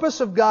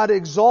purpose of God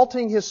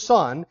exalting His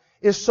Son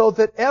is so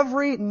that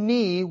every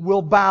knee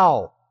will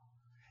bow,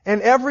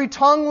 and every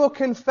tongue will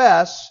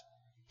confess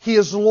He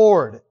is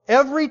Lord.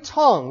 Every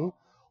tongue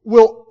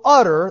will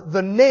utter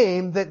the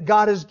name that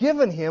God has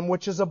given Him,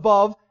 which is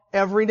above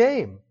every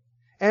name.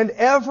 And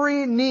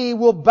every knee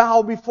will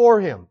bow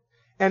before Him.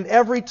 And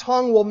every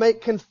tongue will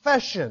make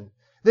confession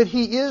that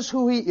He is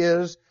who He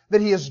is,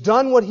 that He has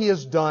done what He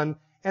has done,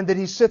 and that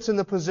He sits in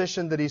the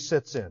position that He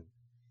sits in.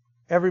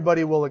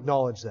 Everybody will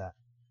acknowledge that.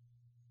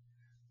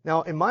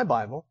 Now, in my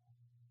Bible,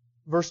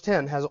 verse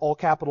 10 has all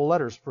capital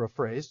letters for a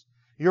phrase.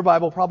 Your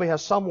Bible probably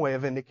has some way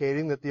of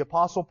indicating that the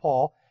Apostle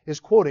Paul is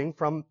quoting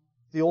from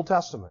the Old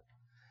Testament.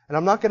 And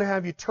I'm not going to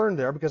have you turn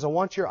there because I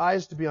want your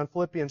eyes to be on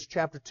Philippians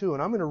chapter 2.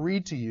 And I'm going to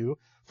read to you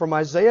from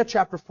Isaiah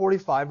chapter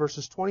 45,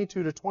 verses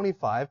 22 to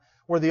 25,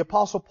 where the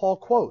Apostle Paul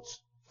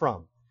quotes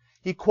from.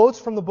 He quotes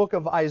from the book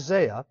of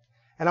Isaiah,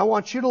 and I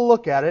want you to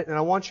look at it, and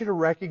I want you to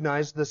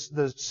recognize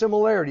the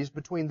similarities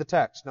between the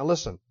texts. Now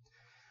listen.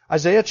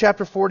 Isaiah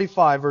chapter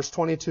 45, verse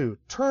 22.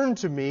 Turn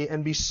to me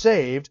and be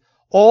saved,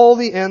 all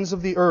the ends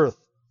of the earth.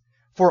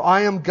 For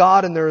I am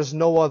God and there is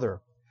no other.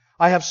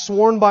 I have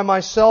sworn by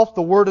myself,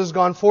 the word has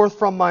gone forth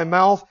from my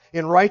mouth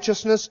in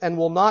righteousness and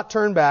will not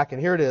turn back.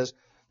 And here it is,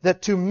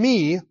 that to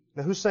me,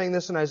 now who's saying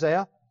this in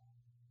Isaiah?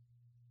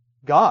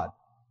 God.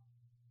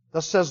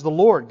 Thus says the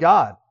Lord,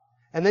 God.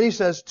 And then He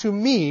says, to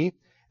me,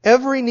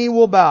 every knee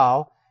will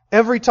bow,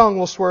 every tongue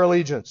will swear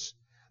allegiance.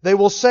 They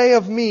will say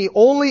of me,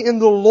 only in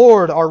the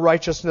Lord are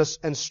righteousness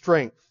and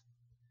strength.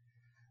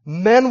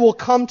 Men will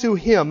come to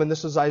Him, and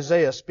this is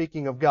Isaiah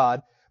speaking of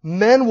God,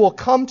 men will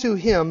come to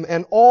Him,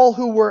 and all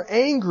who were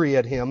angry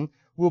at Him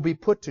will be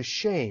put to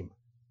shame.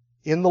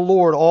 In the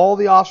Lord, all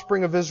the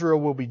offspring of Israel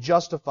will be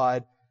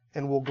justified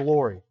and will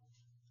glory.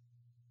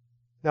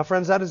 Now,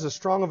 friends, that is as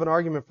strong of an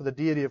argument for the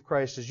deity of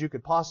Christ as you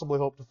could possibly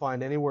hope to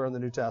find anywhere in the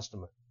New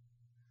Testament.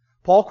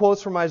 Paul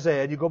quotes from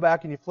Isaiah. You go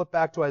back and you flip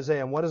back to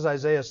Isaiah, and what does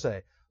Isaiah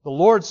say? The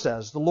Lord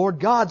says, the Lord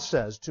God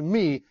says, to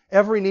me,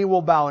 every knee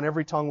will bow and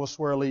every tongue will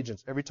swear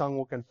allegiance. Every tongue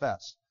will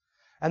confess.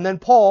 And then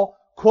Paul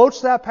quotes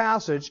that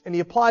passage and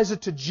he applies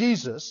it to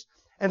Jesus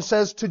and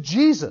says, to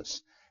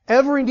Jesus,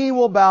 every knee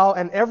will bow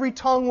and every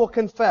tongue will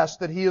confess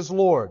that He is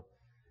Lord.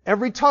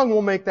 Every tongue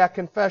will make that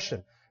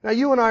confession. Now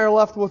you and I are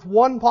left with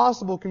one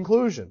possible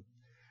conclusion,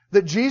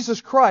 that Jesus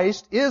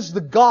Christ is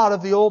the God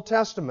of the Old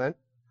Testament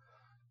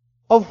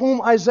of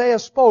whom Isaiah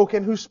spoke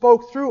and who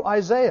spoke through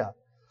Isaiah.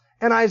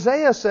 And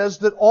Isaiah says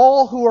that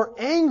all who are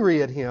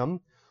angry at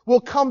Him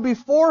will come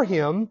before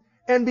Him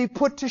and be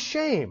put to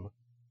shame.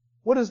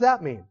 What does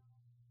that mean?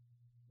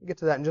 We'll get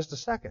to that in just a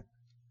second.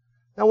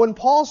 Now when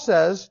Paul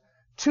says,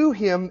 to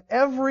Him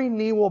every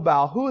knee will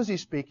bow, who is he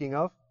speaking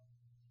of?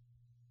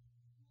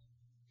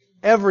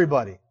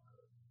 Everybody.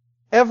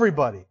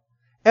 Everybody.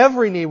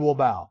 Every knee will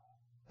bow.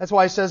 That's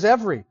why he says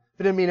every. If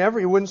it didn't mean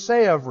every, he wouldn't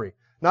say every.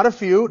 Not a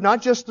few,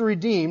 not just the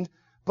redeemed,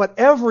 but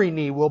every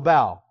knee will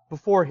bow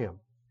before Him.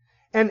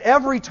 And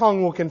every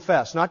tongue will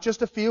confess, not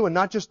just a few and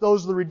not just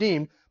those of the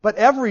redeemed, but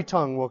every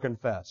tongue will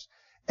confess.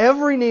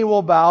 Every knee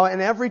will bow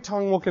and every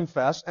tongue will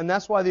confess, and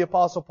that's why the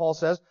Apostle Paul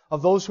says,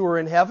 of those who are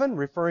in heaven,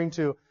 referring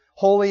to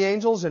holy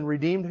angels and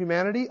redeemed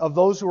humanity, of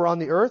those who are on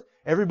the earth,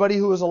 everybody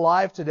who is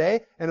alive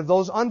today, and of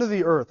those under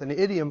the earth, an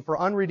idiom for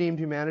unredeemed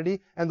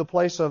humanity and the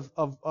place of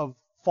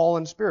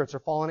fallen spirits or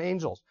fallen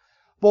angels.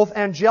 Both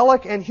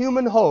angelic and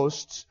human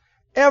hosts,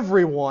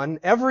 everyone,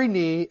 every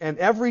knee and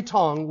every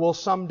tongue will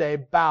someday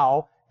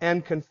bow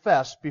and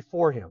confess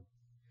before Him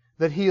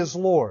that He is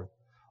Lord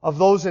of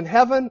those in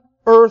heaven,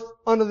 earth,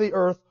 under the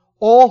earth,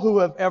 all who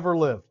have ever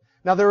lived.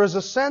 Now there is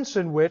a sense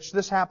in which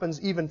this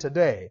happens even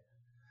today,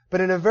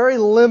 but in a very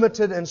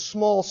limited and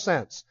small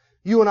sense.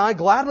 You and I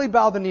gladly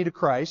bow the knee to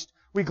Christ.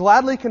 We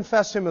gladly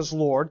confess Him as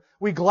Lord.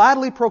 We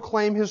gladly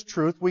proclaim His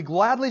truth. We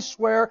gladly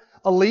swear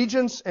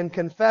allegiance and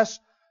confess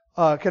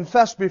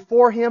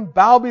before Him,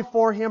 bow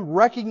before Him,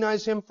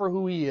 recognize Him for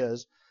who He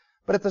is.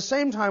 But at the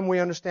same time, we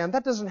understand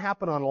that doesn't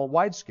happen on a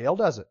wide scale,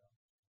 does it?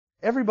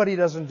 Everybody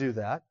doesn't do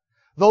that.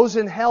 Those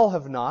in hell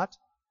have not.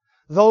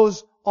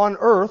 Those on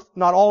earth,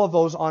 not all of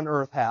those on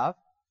earth have.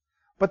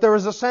 But there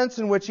is a sense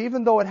in which,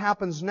 even though it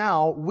happens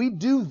now, we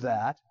do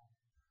that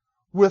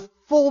with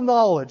full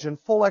knowledge and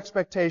full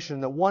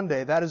expectation that one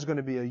day that is going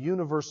to be a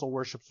universal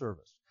worship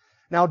service.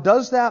 Now,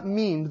 does that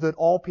mean that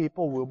all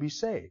people will be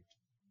saved?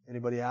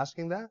 Anybody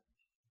asking that?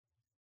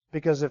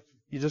 Because if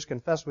you just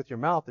confess with your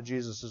mouth that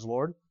Jesus is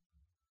Lord,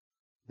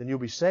 then you'll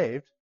be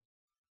saved.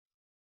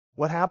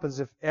 What happens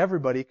if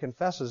everybody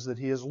confesses that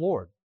He is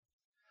Lord?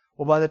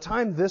 Well, by the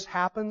time this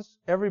happens,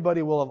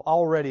 everybody will have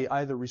already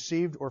either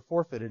received or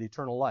forfeited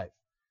eternal life,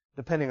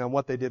 depending on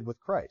what they did with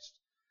Christ.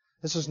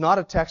 This is not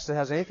a text that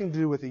has anything to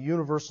do with a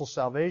universal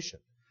salvation.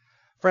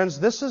 Friends,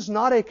 this is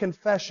not a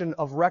confession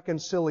of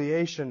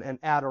reconciliation and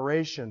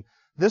adoration.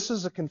 This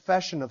is a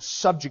confession of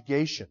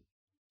subjugation.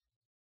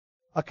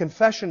 A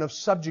confession of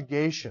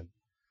subjugation.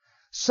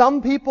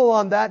 Some people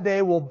on that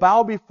day will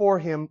bow before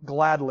Him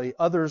gladly.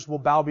 Others will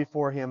bow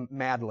before Him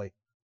madly.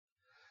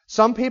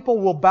 Some people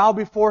will bow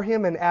before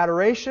Him in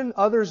adoration,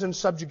 others in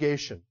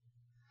subjugation.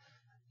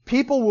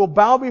 People will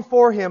bow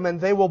before Him and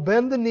they will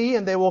bend the knee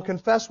and they will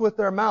confess with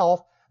their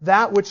mouth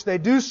that which they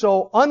do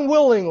so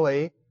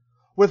unwillingly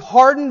with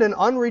hardened and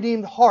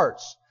unredeemed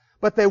hearts.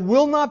 But they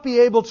will not be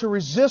able to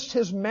resist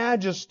His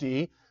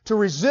majesty, to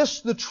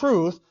resist the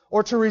truth,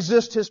 or to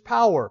resist His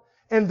power.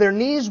 And their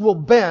knees will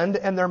bend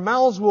and their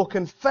mouths will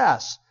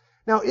confess.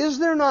 Now, is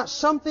there not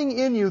something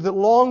in you that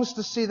longs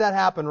to see that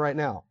happen right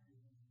now?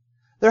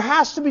 There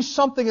has to be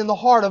something in the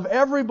heart of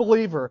every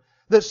believer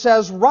that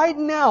says, right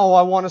now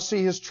I want to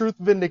see His truth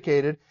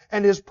vindicated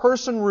and His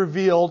person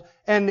revealed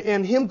and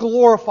Him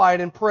glorified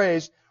and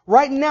praised.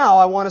 Right now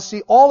I want to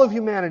see all of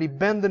humanity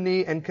bend the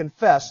knee and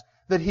confess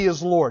that He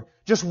is Lord.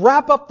 Just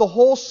wrap up the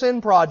whole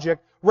sin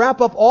project,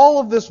 wrap up all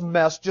of this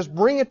mess, just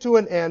bring it to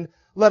an end.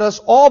 Let us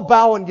all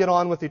bow and get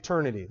on with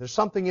eternity. There's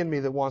something in me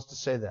that wants to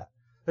say that.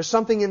 There's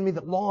something in me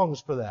that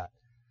longs for that.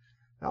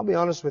 And I'll be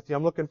honest with you,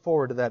 I'm looking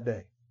forward to that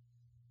day.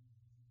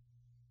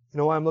 You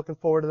know why I'm looking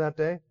forward to that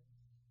day?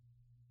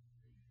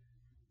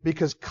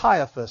 Because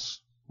Caiaphas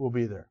will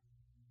be there.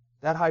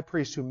 That high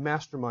priest who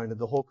masterminded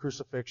the whole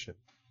crucifixion.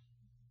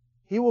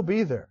 He will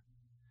be there.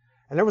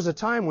 And there was a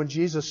time when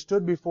Jesus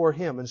stood before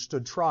Him and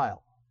stood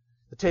trial.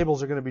 The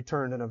tables are going to be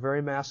turned in a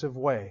very massive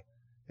way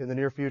in the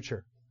near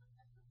future.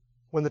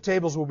 When the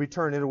tables will be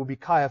turned, it will be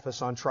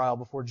Caiaphas on trial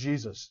before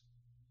Jesus.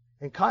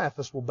 And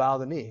Caiaphas will bow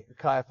the knee. And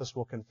Caiaphas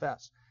will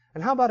confess.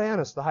 And how about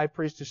Annas, the high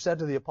priest, who said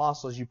to the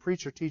apostles, "You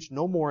preach or teach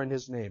no more in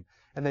His name."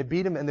 And they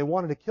beat him and they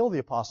wanted to kill the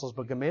apostles,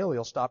 but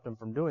Gamaliel stopped him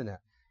from doing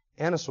that.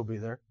 Annas will be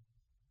there.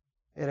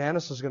 And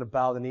Annas is going to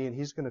bow the knee and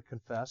he's going to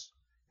confess.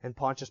 And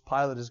Pontius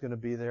Pilate is going to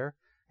be there.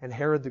 And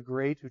Herod the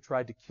Great, who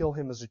tried to kill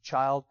him as a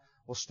child,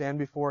 will stand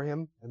before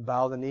him and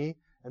bow the knee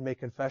and make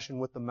confession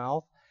with the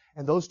mouth.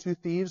 And those two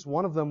thieves,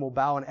 one of them will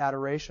bow in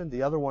adoration,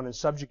 the other one in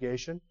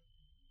subjugation.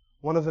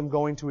 One of them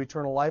going to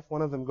eternal life,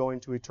 one of them going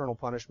to eternal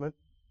punishment.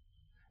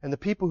 And the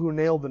people who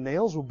nailed the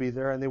nails will be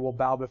there and they will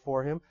bow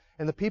before Him.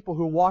 And the people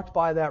who walked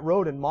by that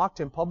road and mocked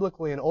Him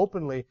publicly and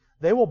openly,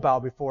 they will bow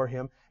before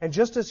Him. And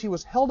just as He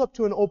was held up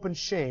to an open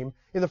shame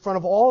in the front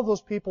of all of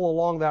those people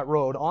along that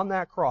road, on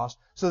that cross,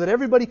 so that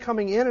everybody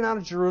coming in and out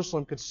of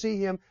Jerusalem could see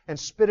Him and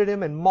spit at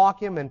Him and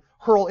mock Him and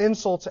hurl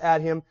insults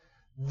at Him,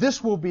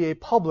 this will be a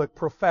public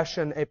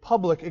profession, a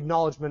public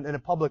acknowledgement, and a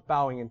public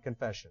bowing and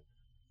confession.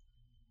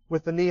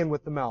 With the knee and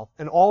with the mouth.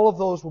 And all of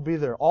those will be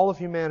there, all of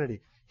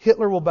humanity.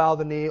 Hitler will bow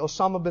the knee,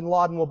 Osama bin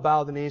Laden will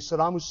bow the knee,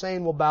 Saddam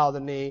Hussein will bow the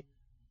knee.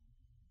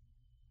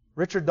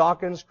 Richard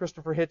Dawkins,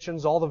 Christopher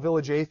Hitchens, all the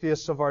village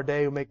atheists of our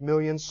day who make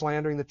millions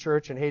slandering the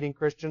church and hating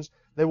Christians,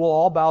 they will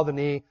all bow the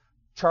knee.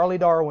 Charlie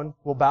Darwin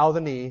will bow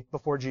the knee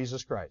before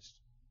Jesus Christ.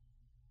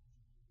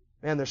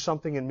 Man, there's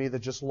something in me that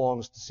just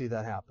longs to see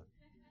that happen.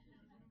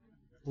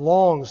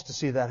 Longs to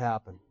see that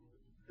happen.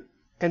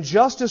 And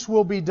justice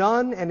will be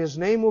done, and His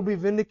name will be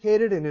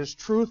vindicated, and His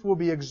truth will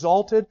be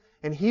exalted,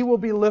 and He will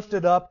be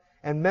lifted up,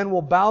 and men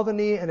will bow the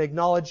knee and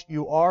acknowledge,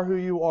 "You are who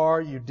you are,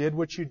 you did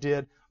what you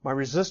did, my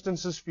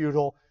resistance is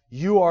futile,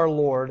 you are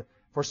Lord."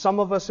 For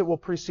some of us it will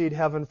precede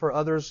heaven, for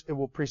others it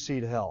will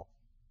precede hell.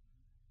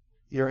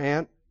 Your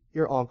aunt,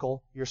 your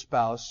uncle, your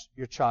spouse,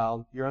 your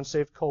child, your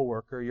unsaved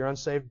coworker, your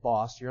unsaved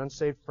boss, your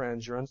unsaved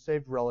friends, your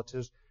unsaved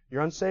relatives,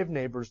 your unsaved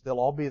neighbors, they'll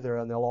all be there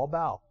and they'll all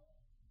bow.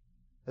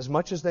 As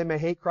much as they may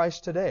hate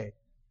Christ today,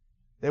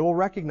 they will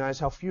recognize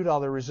how futile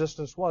their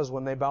resistance was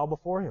when they bow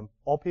before Him.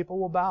 All people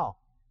will bow.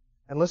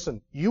 And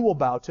listen, you will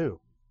bow too.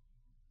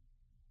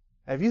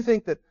 If you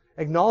think that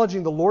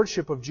acknowledging the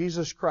Lordship of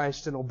Jesus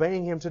Christ and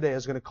obeying Him today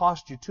is going to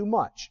cost you too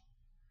much,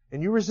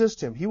 and you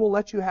resist Him, He will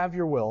let you have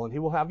your will, and He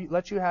will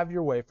let you have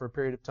your way for a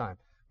period of time.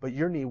 But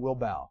your knee will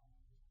bow.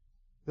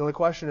 The only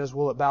question is,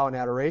 will it bow in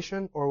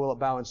adoration or will it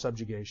bow in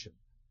subjugation?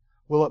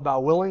 Will it bow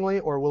willingly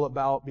or will it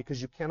bow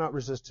because you cannot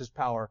resist His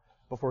power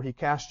before He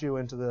cast you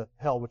into the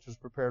hell which was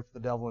prepared for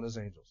the devil and his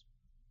angels?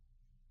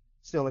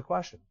 It's the only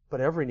question.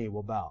 But every knee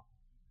will bow.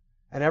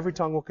 And every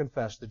tongue will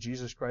confess that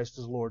Jesus Christ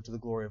is Lord to the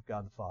glory of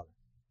God the Father.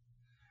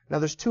 Now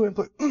there's two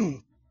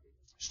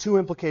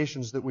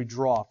implications that we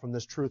draw from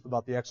this truth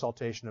about the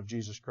exaltation of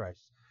Jesus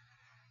Christ.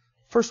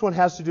 First one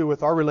has to do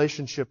with our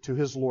relationship to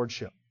His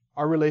Lordship.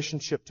 Our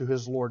relationship to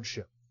His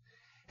Lordship.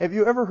 Have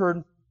you ever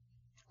heard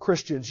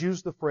Christians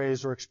use the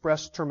phrase or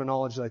express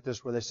terminology like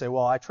this where they say,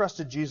 well, I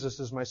trusted Jesus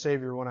as my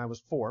Savior when I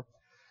was 4,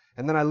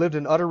 and then I lived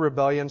in utter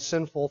rebellion,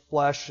 sinful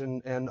flesh,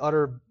 and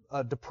utter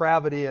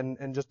depravity,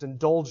 and just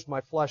indulged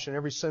my flesh in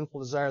every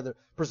sinful desire that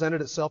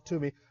presented itself to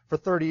me for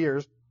 30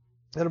 years.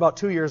 And about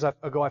 2 years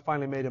ago, I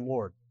finally made Him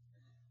Lord.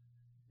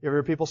 You ever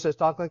hear people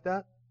talk like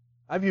that?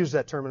 I've used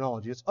that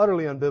terminology. It's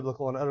utterly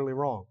unbiblical and utterly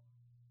wrong.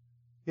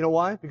 You know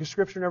why? Because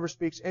Scripture never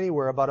speaks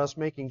anywhere about us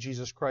making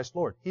Jesus Christ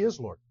Lord. He is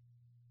Lord.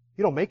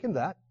 You don't make Him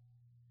that.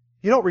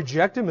 You don't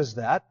reject Him as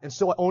that and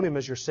still own Him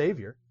as your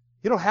Savior.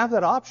 You don't have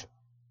that option.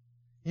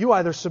 You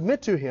either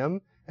submit to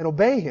Him and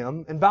obey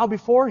Him and bow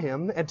before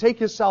Him and take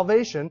His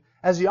salvation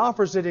as He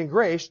offers it in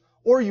grace,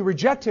 or you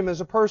reject Him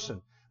as a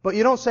person. But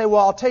you don't say,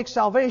 well, I'll take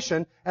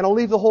salvation and I'll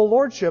leave the whole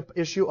Lordship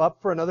issue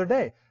up for another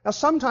day. Now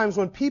sometimes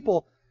when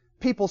people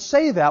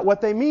say that,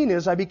 what they mean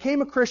is, I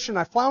became a Christian,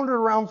 I floundered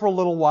around for a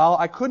little while,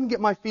 I couldn't get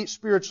my feet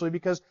spiritually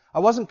because I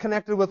wasn't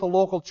connected with a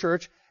local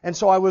church, and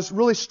so I was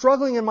really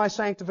struggling in my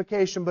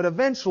sanctification, but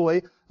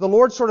eventually the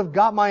Lord sort of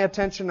got my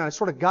attention and I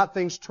sort of got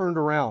things turned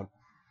around.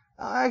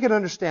 I can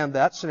understand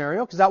that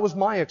scenario because that was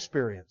my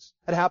experience.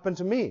 It happened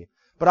to me.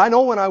 But I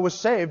know when I was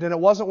saved, and it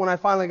wasn't when I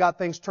finally got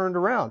things turned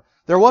around.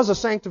 There was a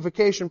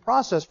sanctification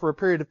process for a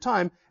period of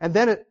time, and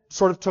then it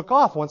sort of took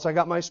off once I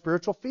got my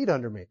spiritual feet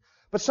under me.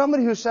 But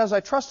somebody who says, I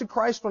trusted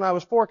Christ when I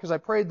was 4 because I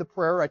prayed the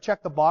prayer, I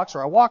checked the box,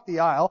 or I walked the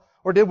aisle,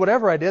 or did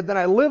whatever I did, then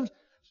I lived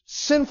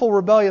sinful,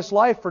 rebellious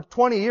life for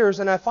 20 years,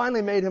 and I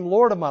finally made Him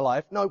Lord of my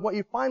life. No, what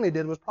you finally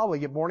did was probably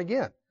get born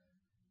again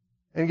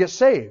and get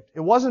saved. It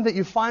wasn't that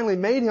you finally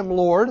made Him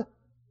Lord.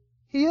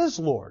 He is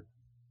Lord.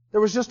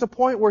 There was just a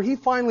point where He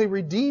finally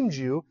redeemed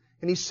you,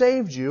 and He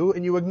saved you,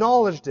 and you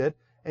acknowledged it,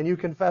 and you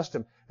confessed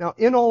Him. Now,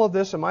 in all of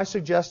this, am I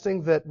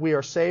suggesting that we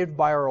are saved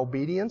by our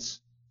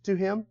obedience to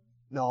Him?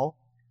 No.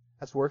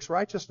 That's works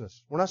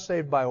righteousness. We're not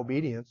saved by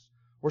obedience.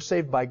 We're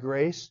saved by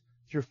grace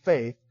through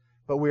faith,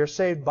 but we are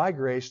saved by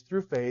grace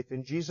through faith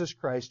in Jesus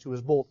Christ, who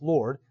is both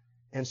Lord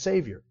and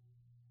Savior.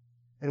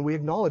 And we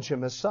acknowledge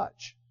Him as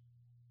such.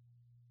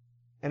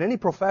 And any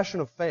profession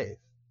of faith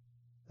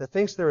that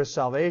thinks there is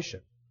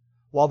salvation,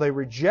 while they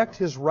reject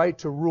His right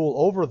to rule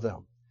over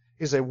them,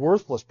 is a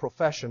worthless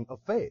profession of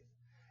faith.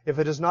 If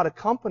it is not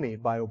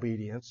accompanied by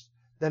obedience,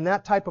 then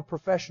that type of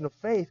profession of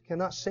faith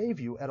cannot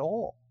save you at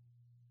all.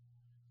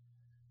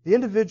 The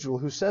individual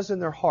who says in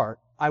their heart,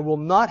 I will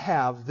not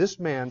have this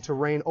man to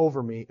reign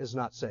over me, is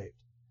not saved.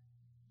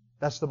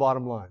 That's the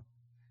bottom line.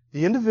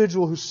 The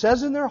individual who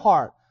says in their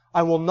heart,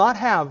 I will not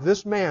have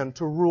this man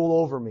to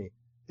rule over me,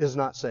 is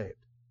not saved.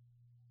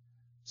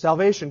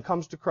 Salvation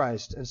comes to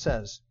Christ and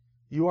says,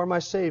 You are my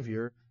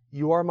Savior,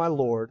 You are my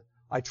Lord,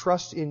 I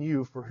trust in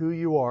You for who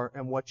You are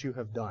and what You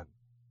have done.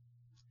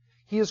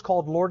 He is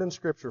called Lord in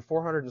Scripture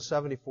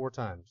 474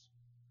 times.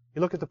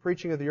 You look at the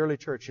preaching of the early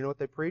church, you know what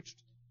they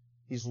preached?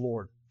 He's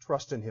Lord.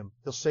 Trust in Him.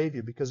 He'll save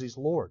you because He's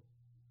Lord.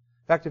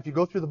 In fact, if you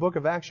go through the book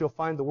of Acts, you'll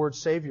find the word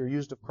Savior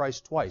used of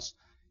Christ twice.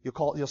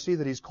 You'll see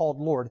that He's called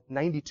Lord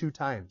 92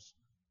 times.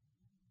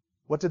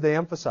 What did they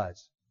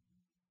emphasize?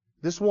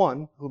 This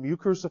one, whom You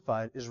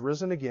crucified, is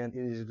risen again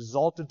and is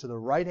exalted to the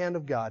right hand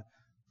of God.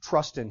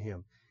 Trust in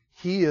Him.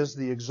 He is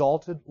the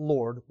exalted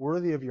Lord,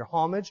 worthy of your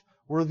homage,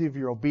 worthy of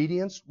your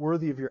obedience,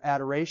 worthy of your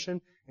adoration,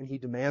 and He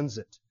demands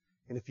it.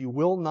 And if you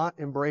will not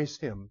embrace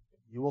Him,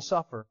 you will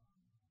suffer,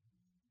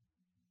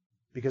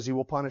 because He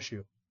will punish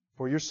you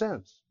for your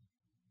sins.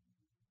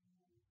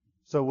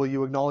 So will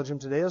you acknowledge Him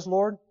today as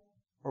Lord,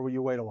 or will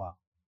you wait a while?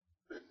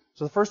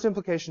 So the first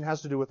implication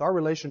has to do with our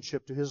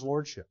relationship to His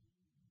Lordship.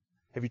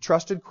 Have you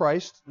trusted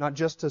Christ, not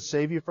just to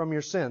save you from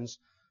your sins,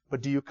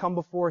 but do you come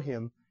before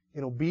Him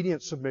in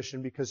obedient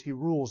submission because He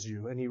rules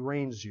you and He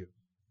reigns you,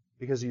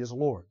 because He is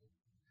Lord?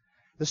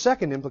 The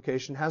second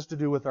implication has to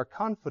do with our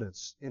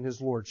confidence in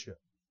His Lordship.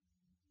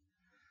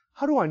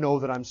 How do I know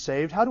that I'm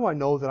saved? How do I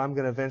know that I'm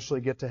going to eventually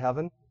get to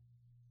heaven?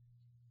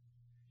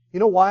 You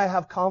know why I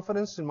have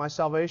confidence in my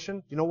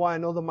salvation? You know why I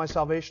know that my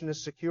salvation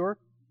is secure?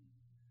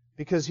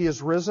 Because He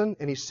is risen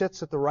and He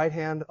sits at the right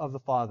hand of the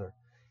Father.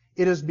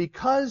 It is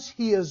because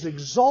He is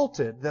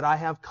exalted that I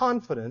have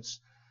confidence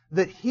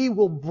that He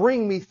will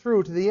bring me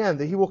through to the end,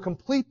 that He will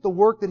complete the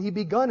work that He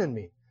begun in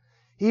me.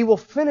 He will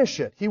finish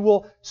it. He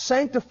will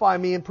sanctify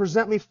me and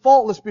present me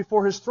faultless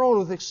before His throne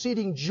with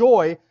exceeding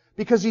joy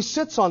because He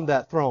sits on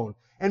that throne.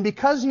 And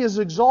because He is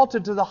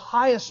exalted to the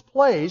highest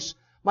place,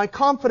 my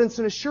confidence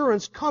and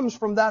assurance comes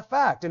from that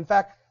fact. In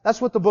fact, that's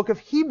what the book of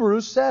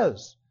Hebrews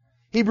says.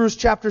 Hebrews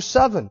chapter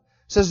 7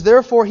 says,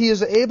 therefore he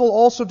is able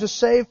also to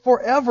save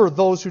forever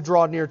those who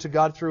draw near to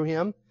God through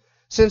him,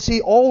 since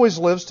he always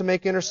lives to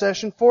make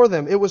intercession for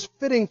them. It was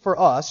fitting for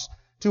us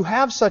to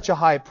have such a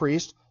high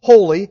priest,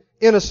 holy,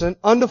 innocent,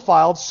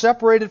 undefiled,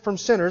 separated from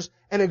sinners,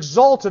 and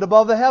exalted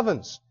above the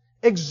heavens.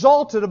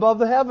 Exalted above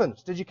the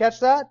heavens. Did you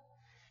catch that?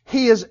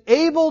 He is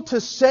able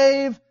to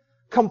save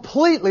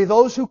completely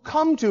those who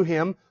come to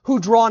him, who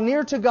draw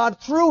near to God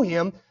through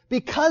him,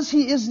 because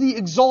he is the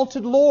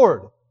exalted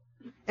Lord.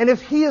 And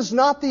if he is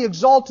not the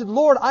exalted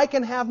Lord, I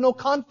can have no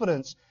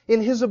confidence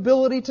in his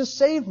ability to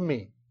save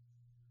me.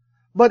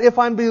 But if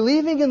I'm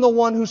believing in the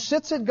one who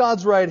sits at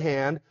God's right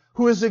hand,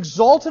 who is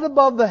exalted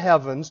above the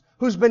heavens,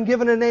 who's been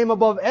given a name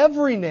above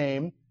every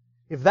name,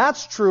 if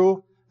that's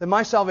true, then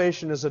my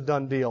salvation is a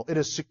done deal. It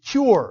is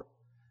secure.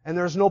 And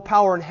there's no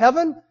power in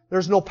heaven,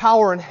 there's no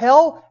power in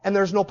hell, and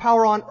there's no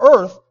power on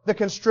earth that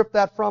can strip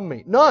that from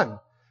me. None.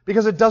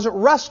 Because it doesn't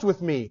rest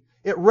with me.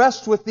 It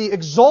rests with the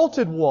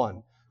exalted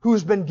one, who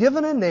has been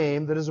given a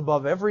name that is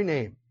above every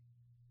name.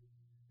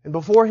 And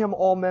before him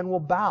all men will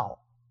bow.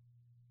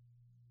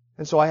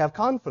 And so I have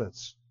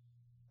confidence.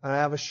 And I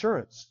have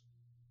assurance.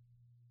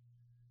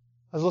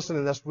 I was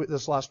listening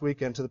this last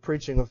weekend to the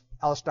preaching of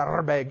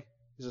Alistair Begg.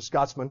 He's a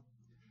Scotsman.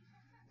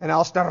 And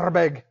Alistair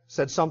Begg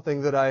said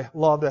something that I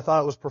loved. I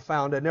thought it was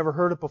profound. I'd never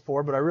heard it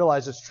before, but I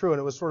realized it's true, and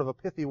it was sort of a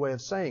pithy way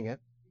of saying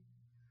it.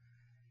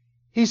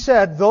 He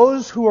said,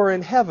 those who are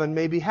in heaven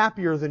may be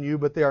happier than you,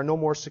 but they are no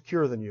more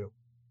secure than you.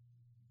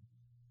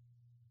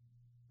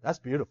 That's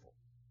beautiful.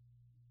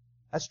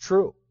 That's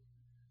true.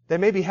 They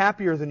may be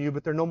happier than you,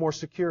 but they're no more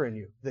secure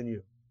than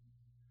you.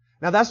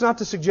 Now, that's not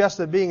to suggest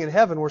that being in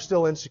heaven we're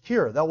still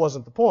insecure. That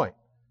wasn't the point.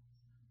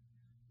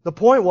 The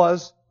point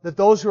was that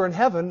those who are in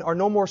heaven are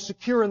no more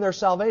secure in their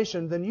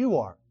salvation than you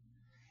are.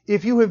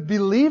 If you have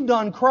believed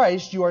on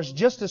Christ, you are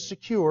just as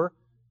secure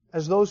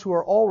as those who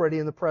are already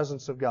in the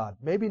presence of God.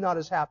 Maybe not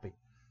as happy,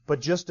 but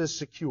just as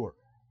secure.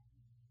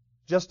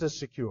 Just as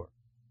secure.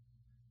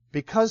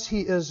 Because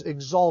he is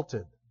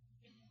exalted,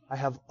 I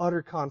have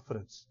utter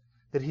confidence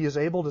that he is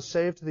able to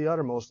save to the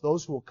uttermost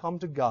those who will come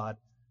to God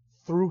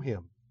through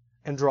him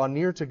and draw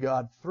near to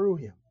God through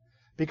him.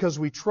 Because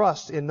we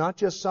trust in not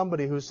just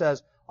somebody who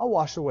says, I'll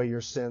wash away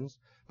your sins,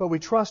 but we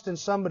trust in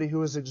somebody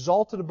who is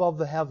exalted above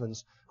the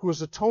heavens, who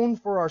has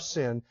atoned for our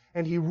sin,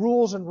 and he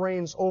rules and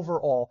reigns over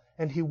all,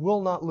 and he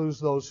will not lose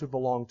those who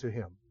belong to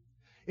him.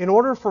 In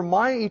order for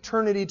my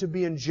eternity to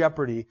be in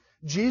jeopardy,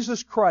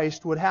 Jesus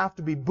Christ would have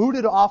to be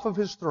booted off of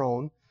his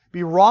throne,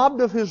 be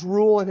robbed of his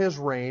rule and his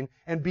reign,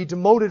 and be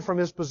demoted from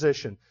his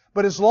position.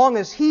 But as long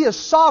as he is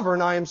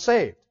sovereign, I am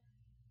saved.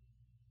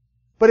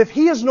 But if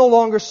he is no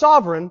longer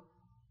sovereign,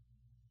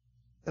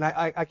 then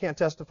I can't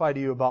testify to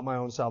you about my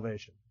own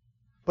salvation.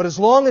 But as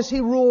long as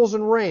he rules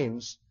and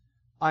reigns,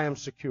 I am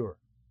secure.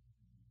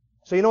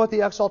 So you know what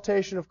the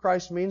exaltation of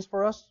Christ means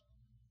for us?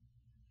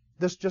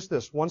 Just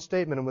this, one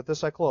statement, and with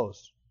this I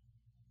close.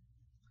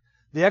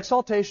 The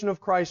exaltation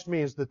of Christ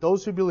means that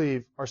those who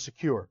believe are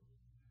secure,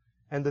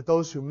 and that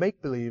those who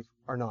make believe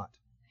are not.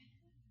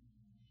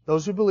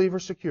 Those who believe are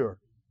secure,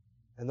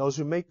 and those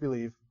who make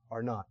believe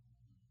are not,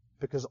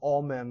 because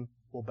all men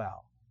will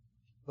bow.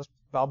 Let's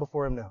bow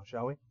before him now,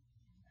 shall we?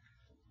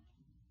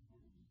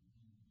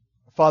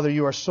 Father,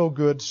 you are so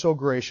good, so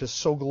gracious,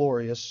 so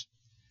glorious.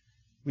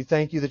 We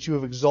thank you that you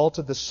have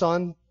exalted the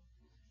Son.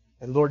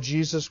 And Lord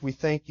Jesus, we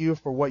thank you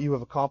for what you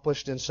have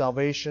accomplished in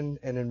salvation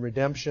and in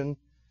redemption.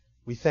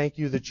 We thank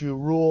you that you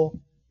rule,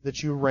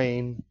 that you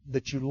reign,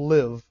 that you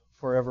live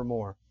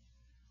forevermore.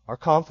 Our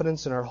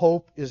confidence and our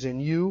hope is in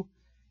you,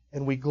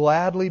 and we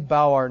gladly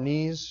bow our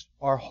knees,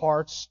 our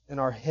hearts, and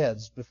our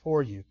heads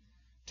before you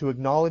to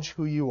acknowledge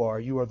who you are.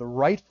 You are the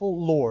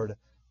rightful Lord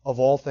of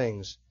all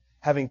things,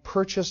 having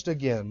purchased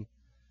again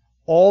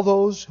all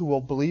those who will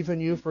believe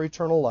in you for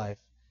eternal life.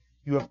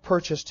 You have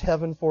purchased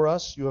heaven for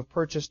us. You have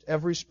purchased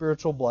every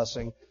spiritual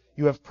blessing.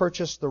 You have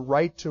purchased the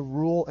right to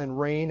rule and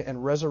reign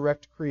and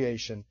resurrect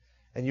creation.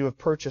 And you have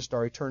purchased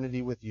our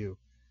eternity with you.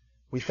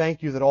 We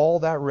thank you that all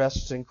that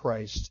rests in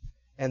Christ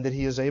and that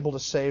he is able to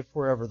save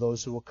forever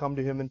those who will come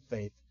to him in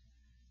faith.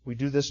 We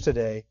do this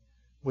today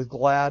with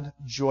glad,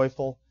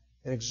 joyful,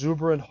 and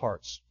exuberant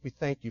hearts. We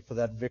thank you for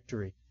that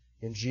victory.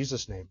 In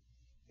Jesus' name,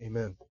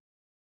 amen.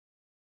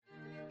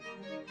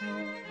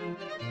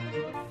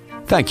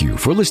 Thank you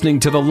for listening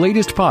to the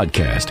latest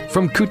podcast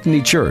from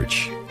Kootenai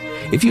Church.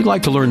 If you'd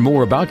like to learn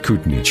more about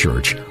Kootenai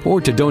Church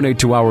or to donate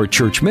to our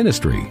church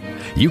ministry,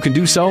 you can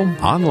do so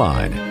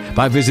online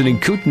by visiting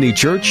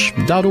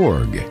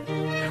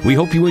kootenaichurch.org. We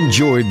hope you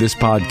enjoyed this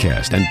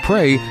podcast and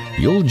pray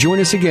you'll join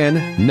us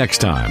again next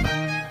time.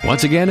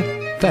 Once again,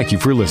 thank you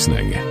for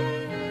listening.